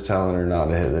I was just telling her not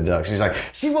to hit the ducks. She's like,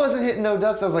 she wasn't hitting no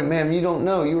ducks. I was like, ma'am, you don't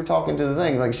know. You were talking to the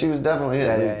thing. Like, she was definitely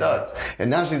hitting these ducks. And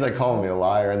now she's like calling me a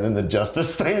liar, and then the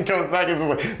justice thing comes back. It's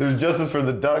like, there's justice for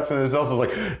the ducks, and there's also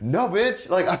like, no, bitch.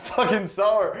 Like, I fucking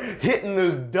saw her hitting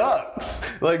those ducks.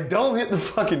 Like, don't hit the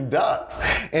fucking ducks.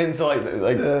 And so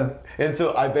and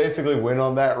so I basically went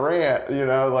on that rant, and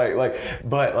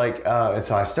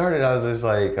so I started, I was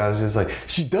just like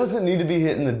she doesn't need to be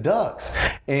hitting the ducks,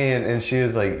 and she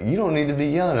was like, you don't need to be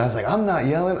yelling. And I was like, I'm not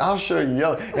yelling, I'll show you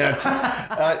yelling. And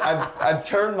I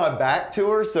turned my back to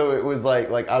her, so it was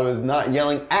like I was not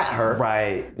yelling at her,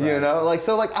 right.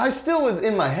 So I still was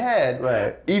in my head,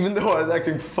 right, even though I was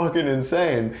acting fucking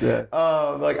insane.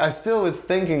 I still was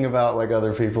thinking about like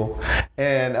other people.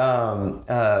 And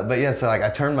but yeah, so like I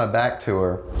turned my back to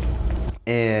her,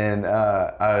 and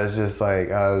I was just like,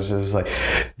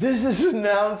 this is an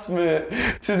announcement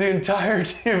to the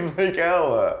entirety of Lake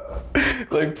Ella.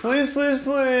 Like, please,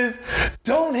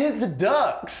 don't hit the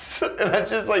ducks. And I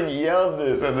just like yelled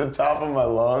this at the top of my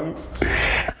lungs.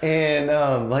 And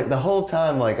like the whole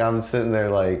time, like I'm sitting there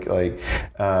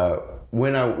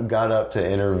when I got up to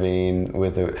intervene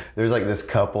with it, there's like this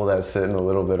couple that's sitting a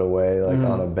little bit away, like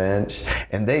on a bench,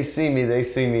 and they see me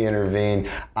intervene.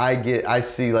 I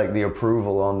see like the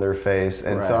approval on their face,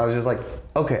 and so I was just like,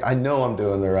 okay, I know I'm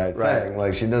doing the right thing.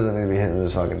 Like, she doesn't need to be hitting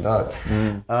this fucking duck.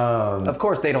 Of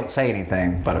course, they don't say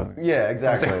anything, but yeah,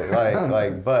 exactly.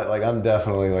 But I'm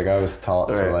definitely I was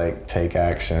taught to like take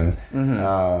action,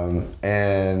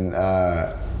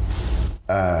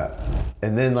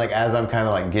 and then like as I'm kind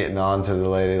of like getting on to the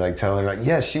lady, like telling her like,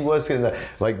 yeah, she was getting that,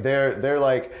 like they're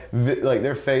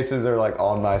their faces are like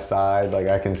on my side, like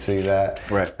I can see that.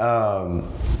 Right.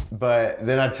 But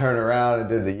then I turned around and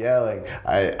did the yelling.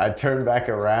 I turned back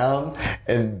around,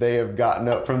 and they have gotten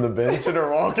up from the bench and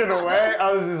are walking away.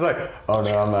 I was just like, oh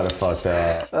no, I might have fucked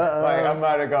up. Like I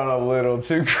might have gone a little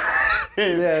too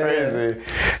crazy.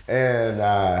 And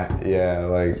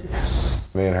like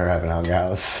me and her haven't hung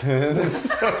out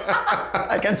since.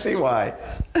 I can see why.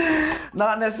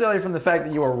 Not necessarily from the fact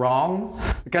that you were wrong,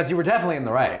 because you were definitely in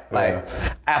the right. Like,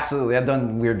 absolutely, I've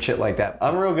done weird shit like that.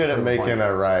 I'm real good at making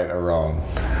a right a wrong.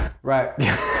 Right.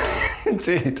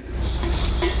 Indeed.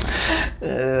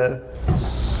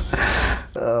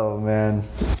 Oh man.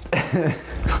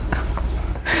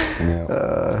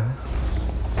 Yeah.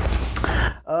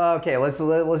 Okay,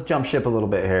 let's jump ship a little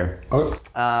bit here. Okay.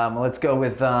 Let's go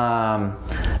with you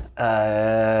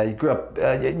grew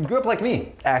up like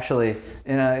me, actually,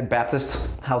 in a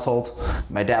Baptist household.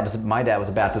 My dad was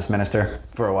a Baptist minister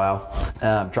for a while.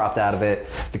 Dropped out of it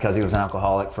because he was an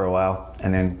alcoholic for a while,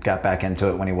 and then got back into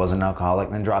it when he wasn't an alcoholic.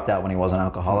 Then dropped out when he was an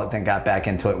alcoholic. Then got back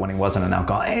into it when he wasn't an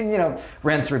alcoholic. And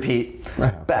rinse, repeat,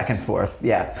 back and forth.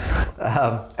 Yeah.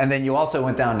 And then you also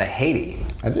went down to Haiti.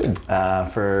 I did.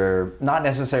 For not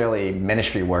necessarily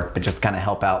ministry work, but just kind of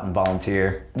help out and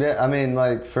volunteer. Yeah, I mean,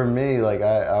 like, for me, like,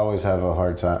 I always have a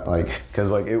hard time, like,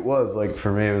 because, like, it was, like,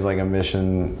 for me, it was, like, a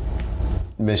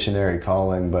missionary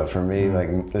calling, but for me, like,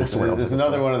 it's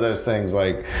another one of those things,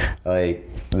 like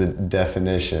the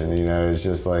definition, it's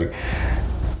just, like,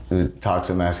 the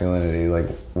toxic masculinity, like,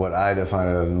 what I define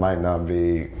it as might not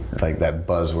be, like, that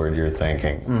buzzword you're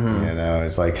thinking,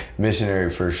 It's, like, missionary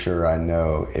for sure, I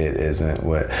know it isn't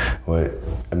what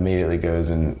immediately goes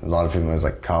in, a lot of people is,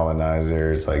 like,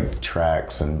 colonizers, like,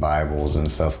 tracts and Bibles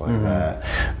and stuff like that,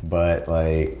 but,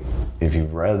 like, if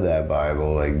you've read that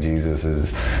Bible, like, Jesus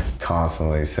is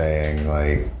constantly saying,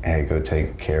 like, hey, go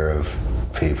take care of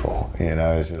people,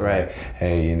 it's just right. Like,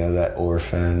 hey, that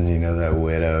orphan, that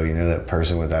widow, that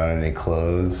person without any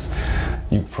clothes,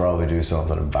 you probably do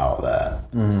something about that,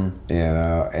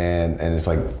 and it's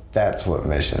like, that's what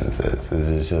missions is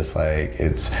it's just like,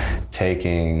 it's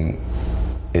taking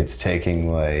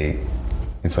like,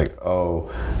 it's like,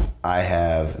 oh, I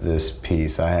have this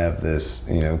peace, I have this,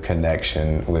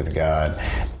 connection with God,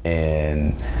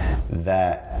 and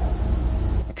that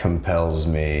compels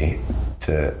me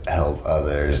to help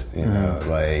others,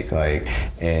 like,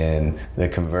 and the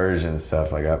conversion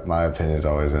stuff, like, my opinion has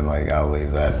always been, like, I'll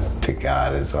leave that to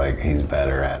God. It's like, he's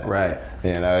better at it. Right.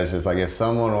 It's just like, if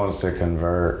someone wants to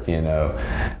convert,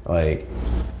 like,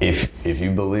 if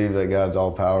you believe that God's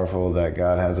all powerful, that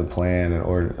God has a plan,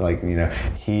 or like,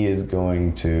 he is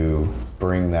going to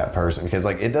bring that person, because,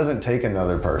 like, it doesn't take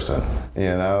another person,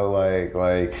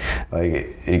 like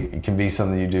it can be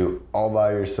something you do all by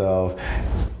yourself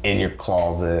in your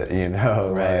closet,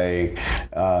 right.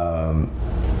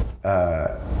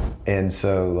 like, and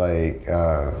so, like,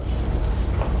 I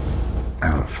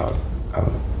don't know if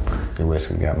your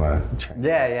whiskey got my train.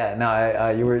 Yeah. No,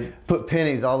 you were Put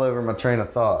pennies all over my train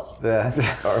of thought. Yeah.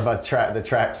 Or the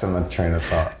tracks of my train of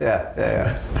thought.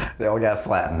 Yeah. They all got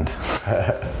flattened.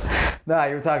 No,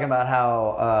 you were talking about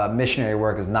how missionary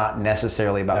work is not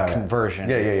necessarily about conversion.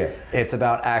 Yeah. It's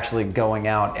about actually going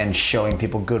out and showing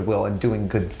people goodwill and doing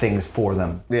good things for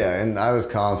them. Yeah, and I was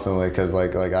constantly, because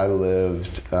like I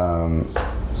lived,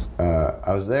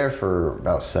 I was there for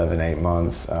about 7-8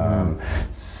 months.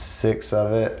 6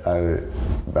 of it,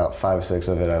 about 5-6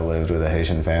 of it, I lived with a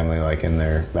Haitian family, like, in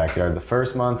their backyard. The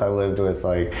first month I lived with,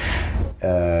 like,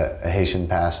 a Haitian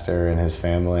pastor and his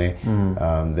family.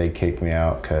 They kicked me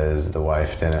out because the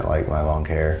wife didn't like my long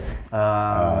hair.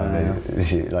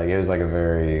 It was like a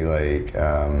very, like,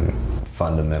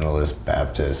 fundamentalist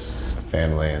Baptist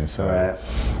family, and so. Right.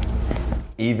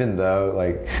 Even though,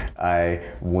 like, I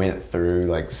went through,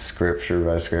 like, scripture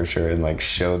by scripture and, like,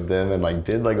 showed them, and, like,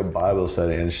 did, like, a Bible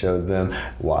study and showed them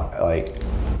why, like,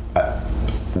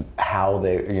 how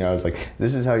they, I was like,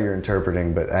 this is how you're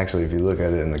interpreting, but actually, if you look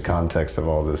at it in the context of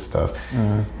all this stuff,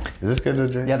 is this good to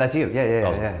drink? Yeah, that's you. Yeah.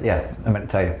 Awesome. Yeah. I'm going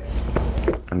to tell you.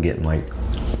 I'm getting, like,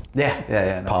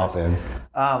 Yeah. pop in.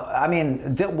 I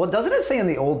mean, well, doesn't it say in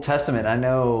the Old Testament? I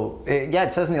know.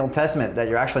 It says in the Old Testament that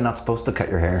you're actually not supposed to cut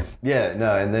your hair. Yeah,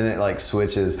 no, and then it, like,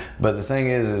 switches. But the thing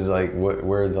is like,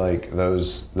 where, like,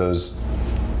 those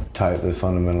type of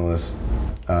fundamentalists,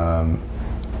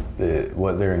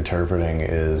 what they're interpreting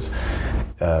is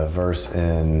a verse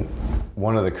in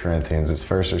one of the Corinthians. It's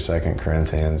 1st or 2nd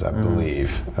Corinthians, I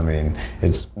believe. I mean,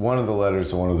 it's one of the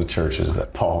letters to one of the churches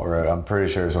that Paul wrote. I'm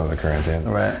pretty sure it's one of the Corinthians.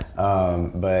 Right.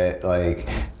 But, like,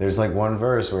 there's, like, one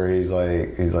verse where he's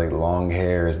like, long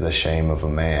hair is the shame of a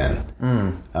man.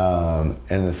 And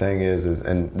the thing is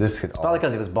and this could Probably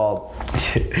because he was bald.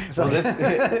 well, this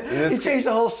He changed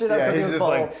the whole shit up because he was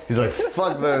bald. he's like,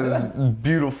 fuck those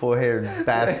beautiful haired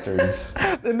bastards.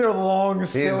 And their long,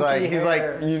 silky He's hair. like,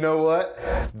 you know what?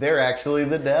 They're actually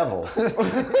the devil.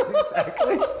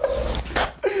 Exactly.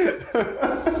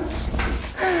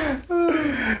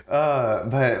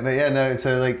 But yeah, no.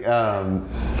 So, like,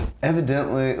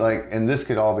 evidently, like, and this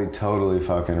could all be totally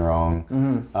fucking wrong.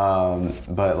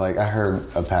 But, like, I heard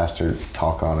a pastor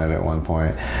talk on it at one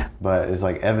point. But it's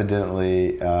like,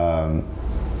 evidently,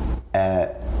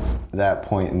 at that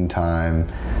point in time,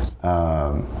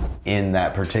 in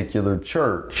that particular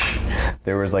church,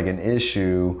 there was like an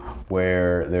issue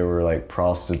where there were like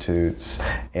prostitutes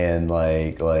and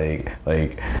like ladyboy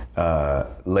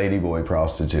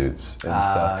prostitutes and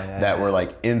stuff that were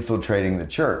like infiltrating the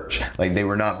church. Like they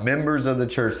were not members of the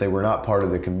church, they were not part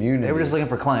of the community. They were just looking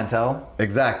for clientele.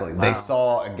 Exactly. They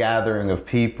saw a gathering of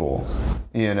people,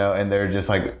 you know, and they're just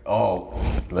like, oh,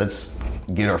 let's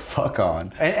get our fuck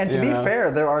on. And to be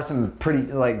fair, there are some pretty,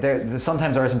 like,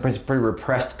 sometimes there are some pretty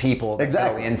repressed people that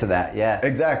go into that. Yeah.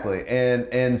 Exactly.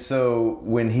 And so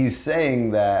when he's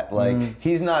saying that, like,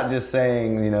 he's not just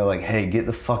saying, you know, like, hey, get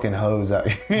the fucking hose out.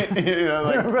 You know,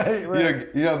 like, right.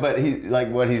 You know, but he, like,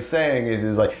 what he's saying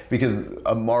is like, because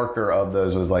a marker of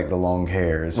those was like the long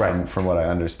hairs, from what I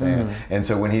understand. And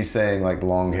so when he's saying like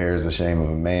long hair is the shame of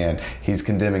a man, he's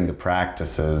condemning the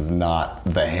practices, not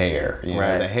the hair. You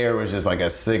know, the hair was just like a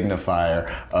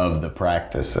signifier of the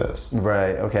practices.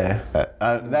 Right. Okay.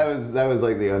 That was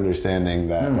like the understanding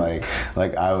that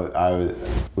like I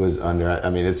was under. I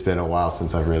mean, it's been a while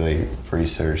since I've really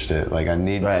researched it. Like I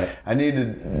need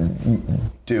to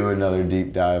do another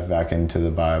deep dive back into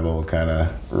the Bible, kind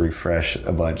of refresh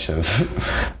a bunch of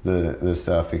the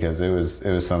stuff, because it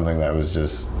was something that was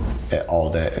just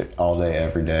all day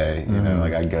every day. You know,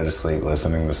 like I'd go to sleep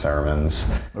listening to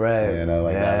sermons. Right. You know,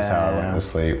 like that was how I went to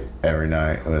sleep every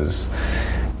night. It was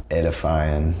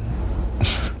edifying.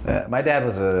 My dad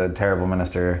was a terrible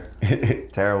minister.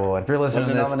 Terrible. If you're listening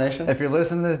to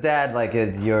this, Dad, like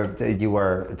you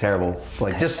were terrible.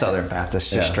 Like just Southern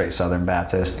Baptist, just straight Southern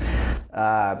Baptist.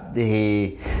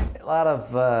 A lot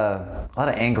of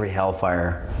angry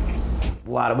hellfire. A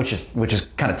lot of which is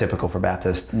kind of typical for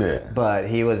Baptists. Yeah. But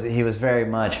he was very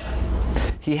much.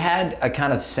 He had a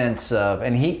kind of sense of,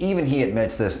 and he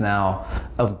admits this now,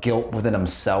 of guilt within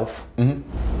himself. Mm-hmm.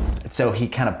 So he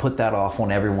kind of put that off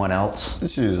on everyone else.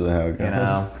 That's usually how it goes. You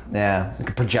know, yeah,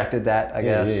 projected that, I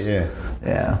guess.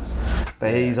 Yeah.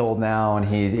 But he's old now, and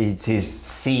he's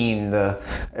seen the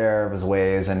error of his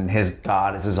ways, and his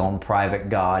God is his own private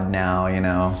God now. You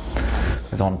know,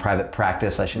 his own private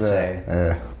practice, I should say.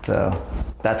 Yeah. So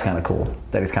that's kind of cool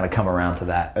that he's kind of come around to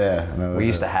that. Yeah. No, we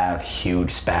used to have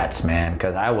huge spats, man,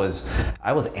 because I was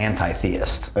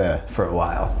anti-theist for a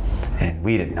while, and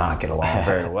we did not get along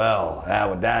very well.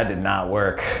 That did not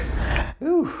work.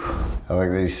 Whew. I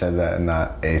like that you said that and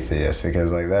not atheist,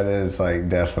 because like that is like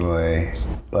definitely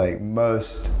like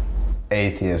most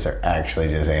atheists are actually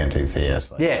just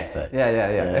anti-theists. Like,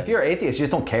 yeah. If you're atheist, you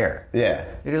just don't care. Yeah.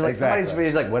 You're just like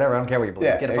somebody's like, whatever, I don't care what you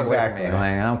believe. Get the fuck away from me. Like,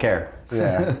 I don't care.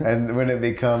 Yeah. And when it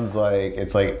becomes like,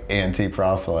 it's like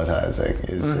anti-proselytizing.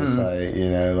 It's just like, you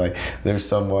know, like there's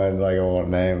someone, like I won't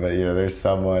name, but you know, there's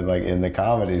someone like in the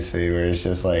comedy scene where it's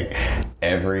just like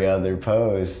every other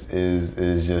post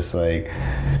is just like,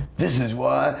 this is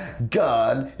why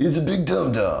God is a big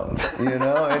dum-dum, you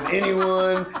know? And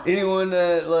anyone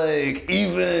that like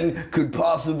even could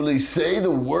possibly say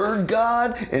the word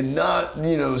God and not,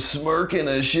 you know, smirk in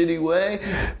a shitty way,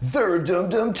 they're a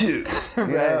dum-dum too. You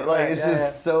know? Like it's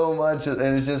just so much, and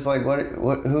it's just like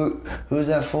who's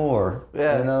that for?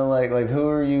 Yeah. You know, like who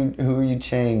are you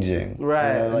changing?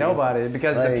 Right. You know, like nobody,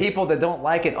 because like, the people that don't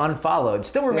like it unfollowed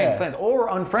still remain friends or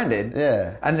unfriended.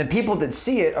 Yeah. And the people that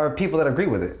see it are people that agree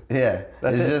with it. Yeah.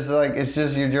 It's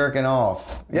just you're jerking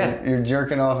off. Yeah. You're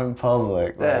jerking off in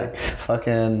public. Like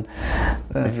fucking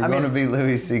if you're going to be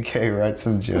Louis C.K., write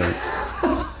some jokes.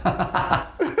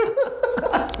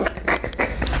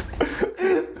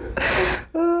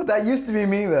 That used to be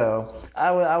me, though.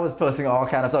 I was posting all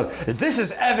kind of stuff. This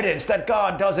is evidence that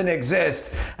God doesn't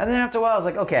exist. And then after a while, I was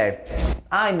like, okay,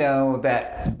 I know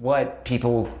that what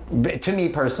people, to me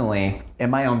personally, in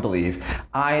my own belief,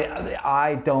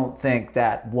 I don't think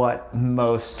that what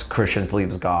most Christians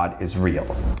believe is God is real.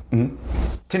 Mm-hmm.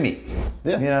 To me.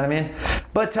 Yeah. You know what I mean?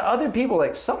 But to other people,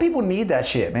 like, some people need that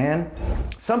shit, man.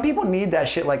 Some people need that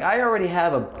shit. Like, I already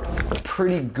have a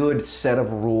pretty good set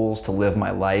of rules to live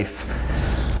my life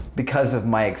because of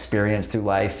my experience through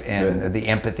life and the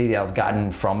empathy that I've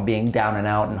gotten from being down and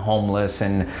out and homeless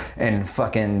and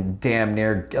fucking damn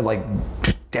near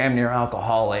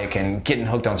alcoholic and getting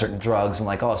hooked on certain drugs and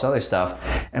like all this other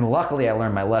stuff. And luckily I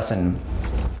learned my lesson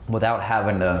without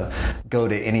having to go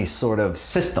to any sort of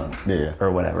system or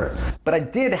whatever. But I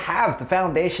did have the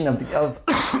foundation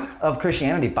of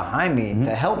Christianity behind me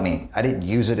to help me. I didn't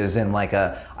use it as in like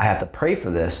I have to pray for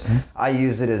this. I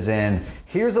use it as in,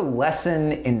 here's a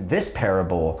lesson in this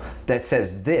parable that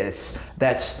says this,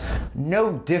 that's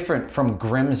no different from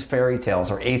Grimm's fairy tales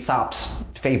or Aesop's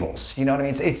fables. You know what I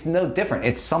mean? It's no different.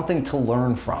 It's something to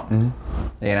learn from,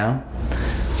 you know?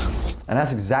 And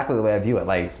that's exactly the way I view it.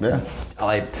 Like,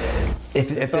 like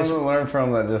if It's this, something to learn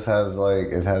from that just has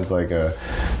like a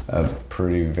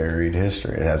pretty varied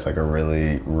history. It has like a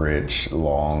really rich,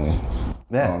 long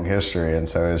history, and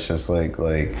so it's just like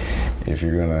if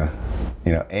you're gonna,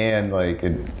 and like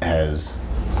it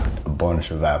has a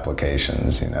bunch of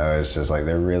applications. It's just like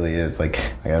there really is like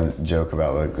I joke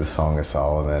about like the Song of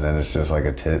Solomon, and it's just like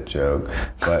a tit joke,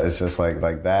 but it's just like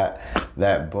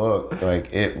that book,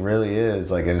 like it really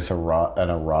is like it's an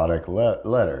erotic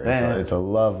letter. It's a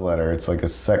love letter. It's like a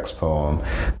sex poem,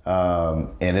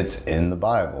 and it's in the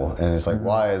Bible. And it's like,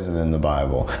 why is it in the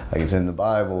Bible? Like it's in the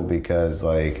Bible because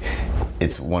like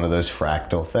it's one of those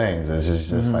fractal things. It's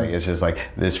just like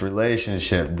this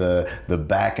relationship, the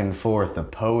back and forth, the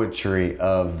poetry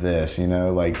of this,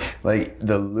 like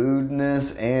the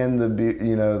lewdness and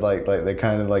the like the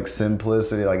kind of like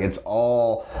simplicity, like it's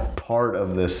all part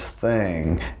of this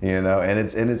thing, and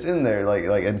it's in there,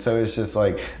 like and so it's just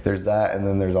like there's that, and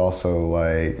then there's also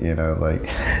like like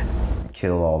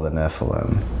kill all the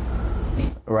Nephilim.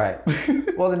 Right.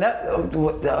 Well,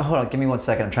 hold on, give me 1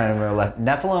 second. I'm trying to remember.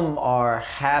 Nephilim are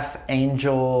half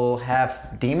angel,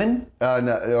 half demon?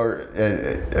 No, or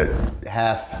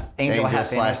half angel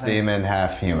 / demon,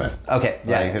 half human. Okay.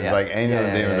 Yeah. It's like angel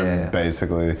and demons are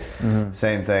basically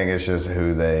same thing. It's just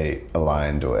who they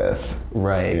aligned with.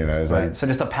 Right. It's like so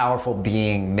just a powerful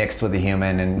being mixed with a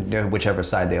human, and whichever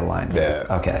side they aligned with. Yeah.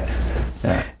 Okay.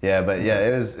 Yeah. Yeah, but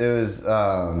it was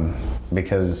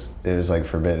because it was like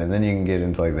forbidden, and then you can get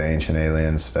into like the ancient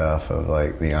alien stuff of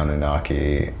like the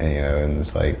Anunnaki, and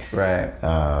it's like right.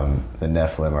 The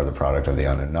Nephilim are the product of the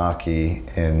Anunnaki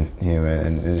and human,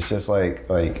 and it's just like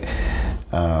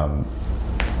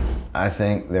I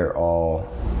think they're all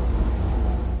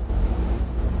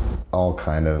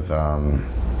kind of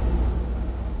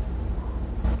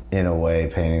in a way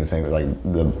painting the same, like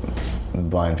the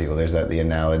blind people. There's the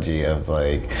analogy of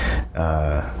like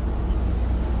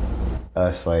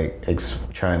us like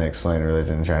trying to explain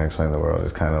religion, trying to explain the world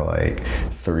is kind of like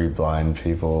three blind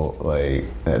people like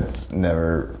that's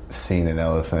never seen an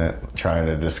elephant trying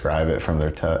to describe it from their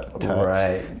touch.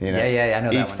 Right. Yeah, I know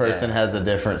that one. Each person has a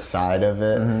different side of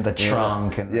it. The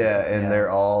trunk. And they're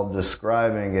all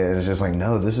describing it. It's just like,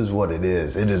 no, this is what it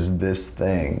is. It is this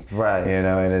thing. Right.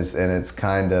 And it's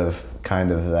kind of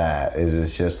that is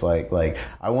it's just like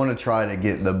I want to try to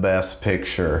get the best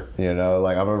picture,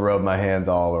 like I'm gonna rub my hands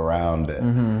all around it,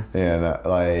 and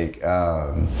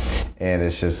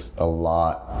it's just a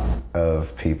lot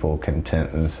of people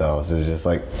content themselves. It's just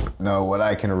like, no, what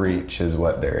I can reach is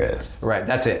what there is. Right,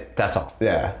 that's it. That's all.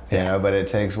 Yeah. But it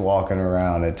takes walking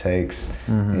around. It takes,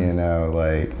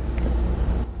 like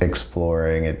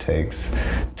exploring. It takes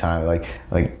time. Like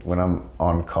when I'm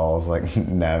on calls, like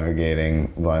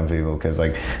navigating blind people, because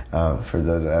like for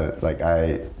those that like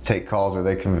I take calls where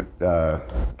they can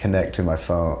connect to my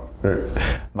phone.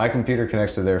 My computer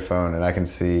connects to their phone, and I can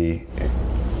see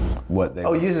what they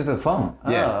uses the phone.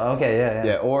 Yeah. Oh, okay,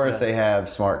 yeah. Or if they have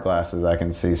smart glasses, I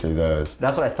can see through those.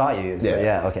 That's what I thought you used.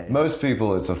 Yeah, okay. Most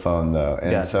people, it's a phone though,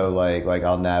 and so like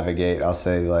I'll navigate. I'll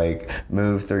say like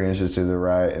move 3 inches to the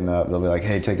right and up. They'll be like,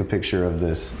 hey, take a picture of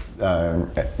this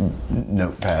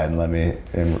notepad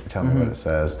and tell me what it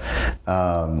says.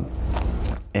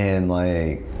 And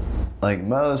like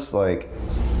most like.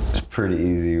 It's pretty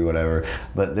easy, whatever.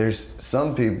 But there's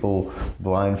some people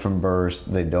blind from birth.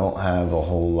 They don't have a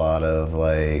whole lot of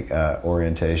like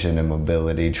orientation and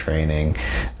mobility training,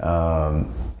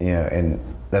 and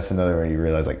that's another way you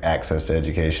realize like access to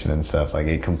education and stuff. Like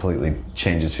it completely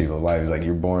changes people's lives. Like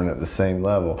you're born at the same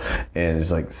level, and it's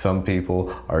like some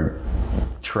people are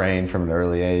trained from an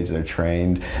early age. They're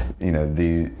trained,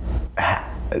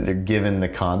 they're given the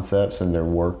concepts and they're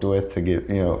worked with to get,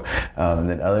 and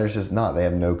then others just not. They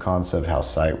have no concept how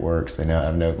sight works. They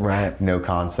have no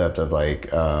concept of like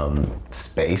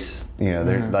space.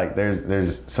 They're like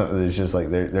there's something that's just like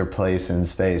their place in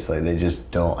space. Like they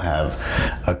just don't have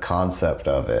a concept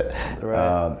of it.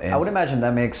 Right. I would imagine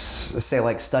that makes, say,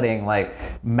 like studying like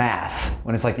math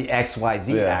when it's like the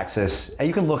XYZ axis, and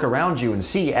you can look around you and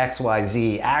see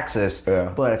XYZ axis.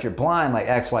 Yeah. But if you're blind, like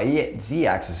XYZ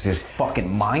axis is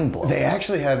fucking mind-blowing. They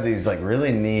actually have these like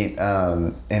really neat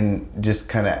and just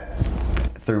kind of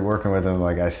through working with them,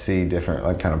 like I see different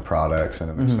like kind of products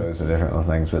and I'm exposed to different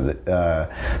little things, but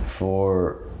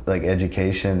for like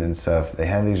education and stuff, they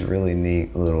have these really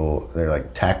neat little, they're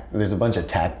like there's a bunch of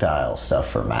tactile stuff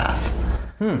for math.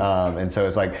 And so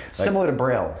it's like Similar to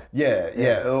Braille.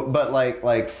 Yeah. But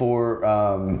like for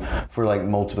like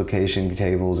multiplication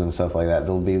tables and stuff like that,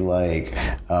 there'll be like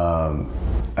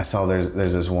I saw there's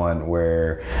this one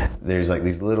where there's like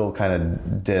these little kind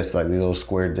of discs, like these little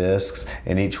square discs,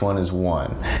 and each one is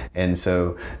 1. And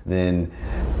so then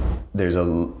there's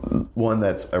one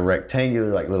that's a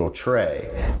rectangular like little tray,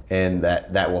 and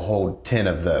that will hold 10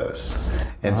 of those.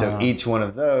 And so each one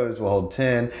of those will hold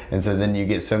 10, and so then you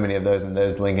get so many of those, and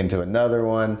those link into another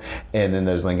one, and then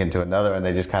those link into another, and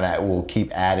they just kind of will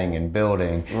keep adding and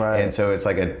building. Right. And so it's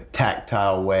like a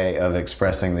tactile way of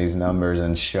expressing these numbers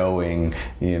and showing,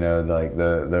 like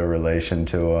the relation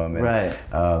to them. And, right.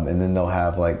 And then they'll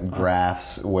have like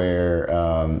graphs where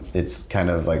it's kind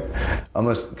of like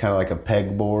almost kind of like a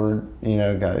pegboard,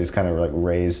 it's kind of like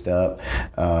raised up,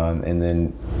 and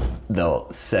then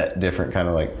they'll set different kind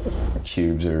of like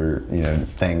cubes or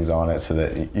things on it so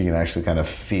that you can actually kind of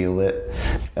feel it.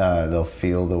 They'll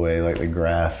feel the way like the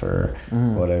graph or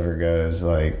whatever goes.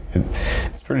 Like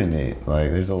it's pretty neat. Like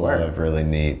there's a lot of really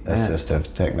neat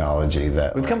assistive technology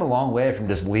that We've come a long way from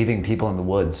just leaving people in the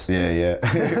woods. Yeah.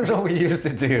 That's what we used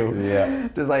to do. Yeah.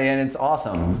 Just like, and it's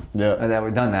awesome that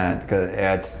we've done that, because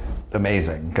it's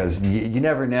amazing, because you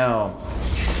never know.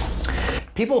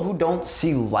 People who don't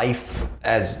see life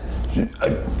as I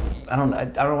don't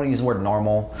want to use the word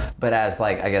normal, but as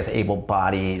like, I guess,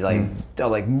 able-bodied,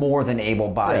 like more than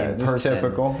able-bodied just person.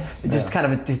 typical. Just kind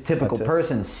of a typical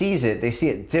person sees it, they see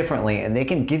it differently, and they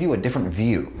can give you a different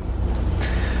view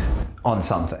on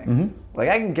something. Like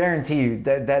I can guarantee you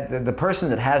that the person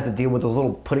that has to deal with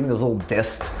putting those little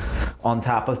discs on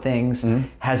top of things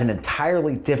has an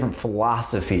entirely different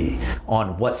philosophy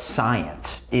on what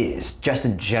science is, just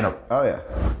in general. Oh yeah.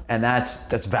 And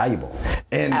that's valuable.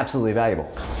 And absolutely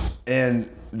valuable. And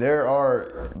there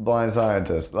are blind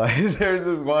scientists. Like there's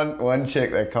this one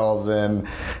chick that calls in.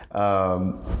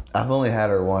 I've only had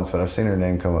her once, but I've seen her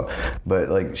name come up. But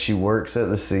like she works at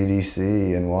the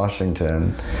CDC in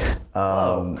Washington.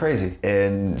 Crazy.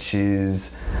 And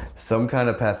she's some kind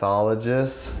of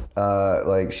pathologist.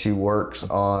 Like she works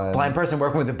on blind person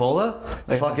working with Ebola.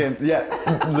 Fucking yeah,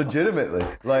 legitimately.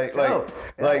 Like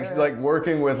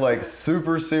working with like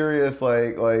super serious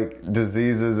like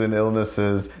diseases and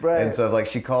illnesses and stuff. Like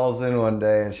she calls in one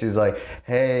day and she's like,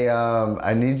 "Hey,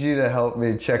 I need you to help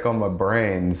me check on my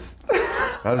brains."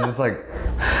 I was just like,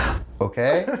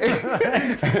 okay.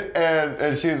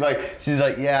 and she's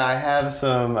like, yeah, I have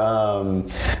some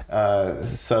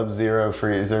sub-zero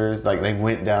freezers. Like they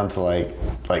went down to like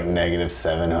negative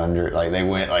 700. Like they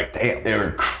went like, damn, they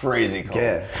were crazy cold.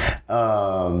 Yeah.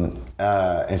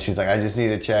 And she's like, I just need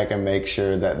to check and make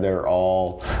sure that they're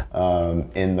all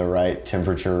in the right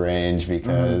temperature range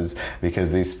because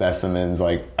these specimens,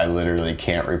 like I literally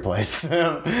can't replace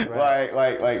them. Right.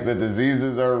 Like the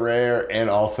diseases are rare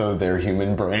and also they're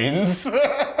human brains. Do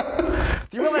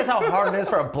you realize how hard it is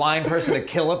for a blind person to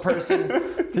kill a person?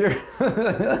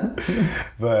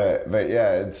 But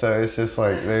yeah, so it's just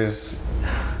like there's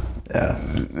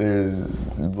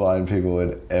blind people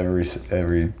in every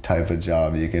type of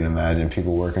job you can imagine.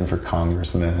 People working for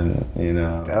congressmen,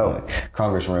 like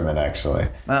congresswomen actually.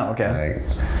 Oh, okay. Like,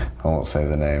 I won't say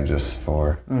the name just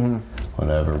for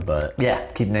whatever, but yeah,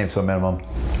 keep names to a minimum.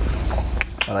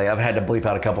 Like I've had to bleep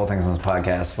out a couple of things on this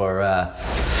podcast for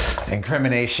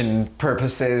incrimination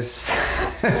purposes.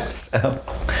 So,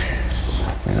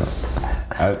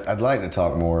 I'd like to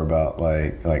talk more about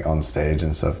like on stage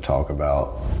and stuff. Talk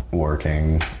about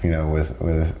working,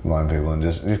 with blind people, and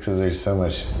just because there's so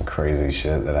much crazy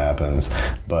shit that happens.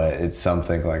 But it's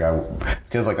something like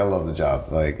because I love the job.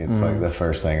 Like it's like the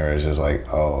first thing, or it's just like,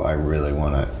 oh, I really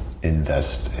want to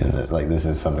invest in it. Like this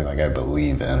is something like I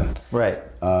believe in. Right.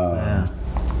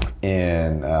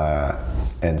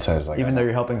 And so it's like, even though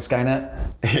you're helping Skynet.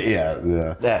 yeah,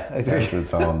 that's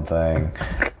its own thing.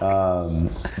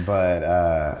 But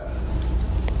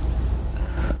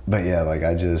yeah, like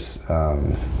I just I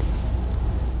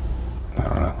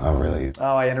don't know. I really.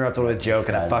 Oh, I interrupted with a joke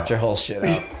and I fucked your whole shit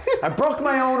up. I broke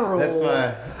my own rule.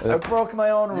 I broke my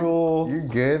own rule. You're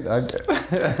good.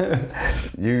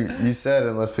 You said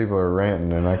unless people are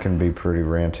ranting, and I can be pretty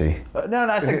ranty. No,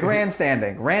 I said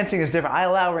grandstanding. Ranting is different. I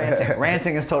allow ranting.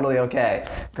 Ranting is totally okay.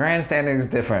 Grandstanding is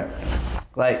different.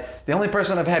 Like the only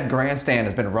person I've had grandstand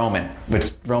has been Roman,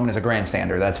 which Roman is a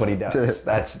grandstander. That's what he does.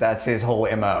 That's his whole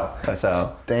MO.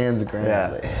 So stands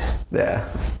grandly. Yeah.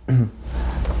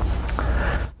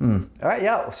 All right,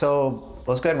 yeah. So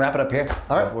let's go ahead and wrap it up here.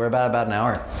 All right, we're about an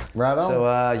hour. Right on. So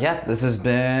this has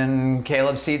been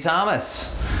Caleb C.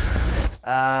 Thomas.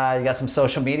 You got some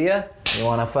social media? You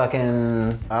want to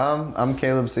fucking? I'm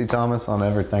Caleb C. Thomas on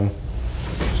everything.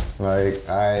 Like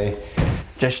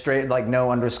Just straight, like no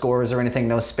underscores or anything,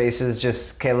 no spaces,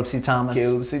 just Caleb C. Thomas.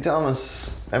 Caleb C.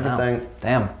 Thomas, everything. Wow.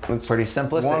 Damn, it's pretty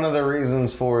simplistic. One of the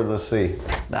reasons for the C.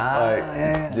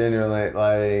 Genuinely,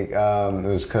 like it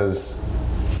was because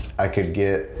I could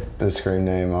get the screen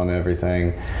name on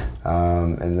everything,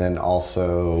 and then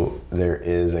also there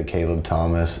is a Caleb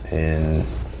Thomas in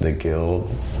the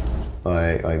guild,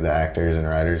 like the Actors and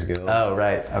Writers Guild. Oh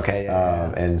right, okay.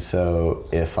 And so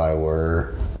if I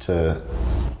were to,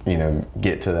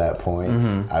 get to that point,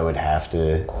 I would have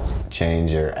to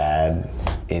change or add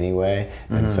anyway.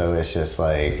 And so it's just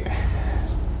like,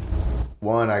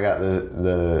 one, I got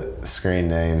the screen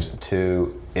names.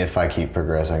 Two, if I keep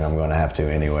progressing, I'm going to have to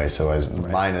anyway. So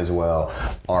mine as well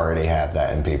already have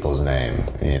that in people's name,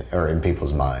 or in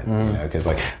people's mind. Because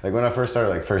like when I first started,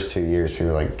 like first 2 years, people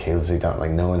were like, Caleb C. Thomas,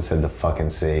 like no one said the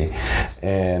fucking C,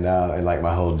 and like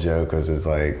my whole joke was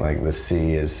like the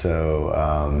C is so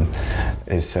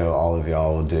all of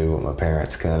y'all will do what my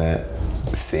parents couldn't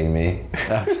see me.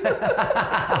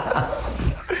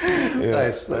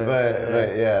 Nice.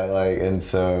 But yeah, like, and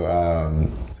so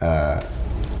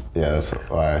yeah, that's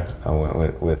why I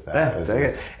went with that.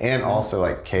 Yeah, and also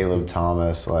like Caleb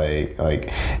Thomas, like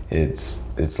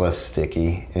it's less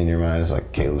sticky in your mind. It's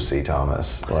like Caleb C.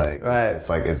 Thomas, like right. It's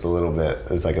like it's a little bit.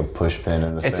 It's like a push pin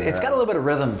in the center. It's got a little bit of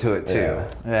rhythm to it too.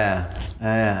 Yeah,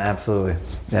 absolutely.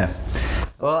 Yeah.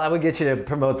 Well, I would get you to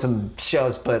promote some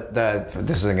shows, but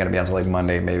this isn't going to be until like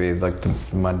Monday, maybe like the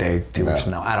Monday 2 weeks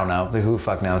from now. I don't know. Who the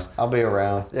fuck knows? I'll be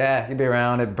around. Yeah, you'll be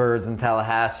around at Birds in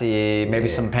Tallahassee, maybe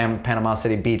some Panama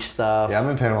City Beach stuff. Yeah, I'm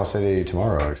in Panama City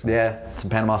tomorrow, actually. Yeah, some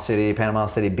Panama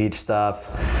City Beach stuff.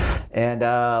 And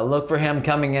look for him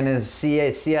coming in his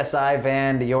CSI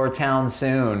van to your town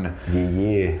soon.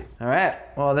 Yeah. All right.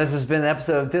 Well, this has been an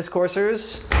episode of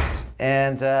Discoursers.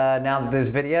 And now that there's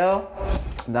video,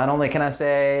 not only can I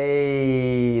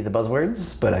say the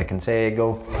buzzwords, but I can say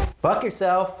go fuck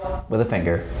yourself with a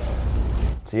finger.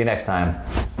 See you next time.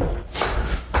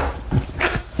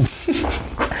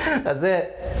 That's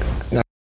it.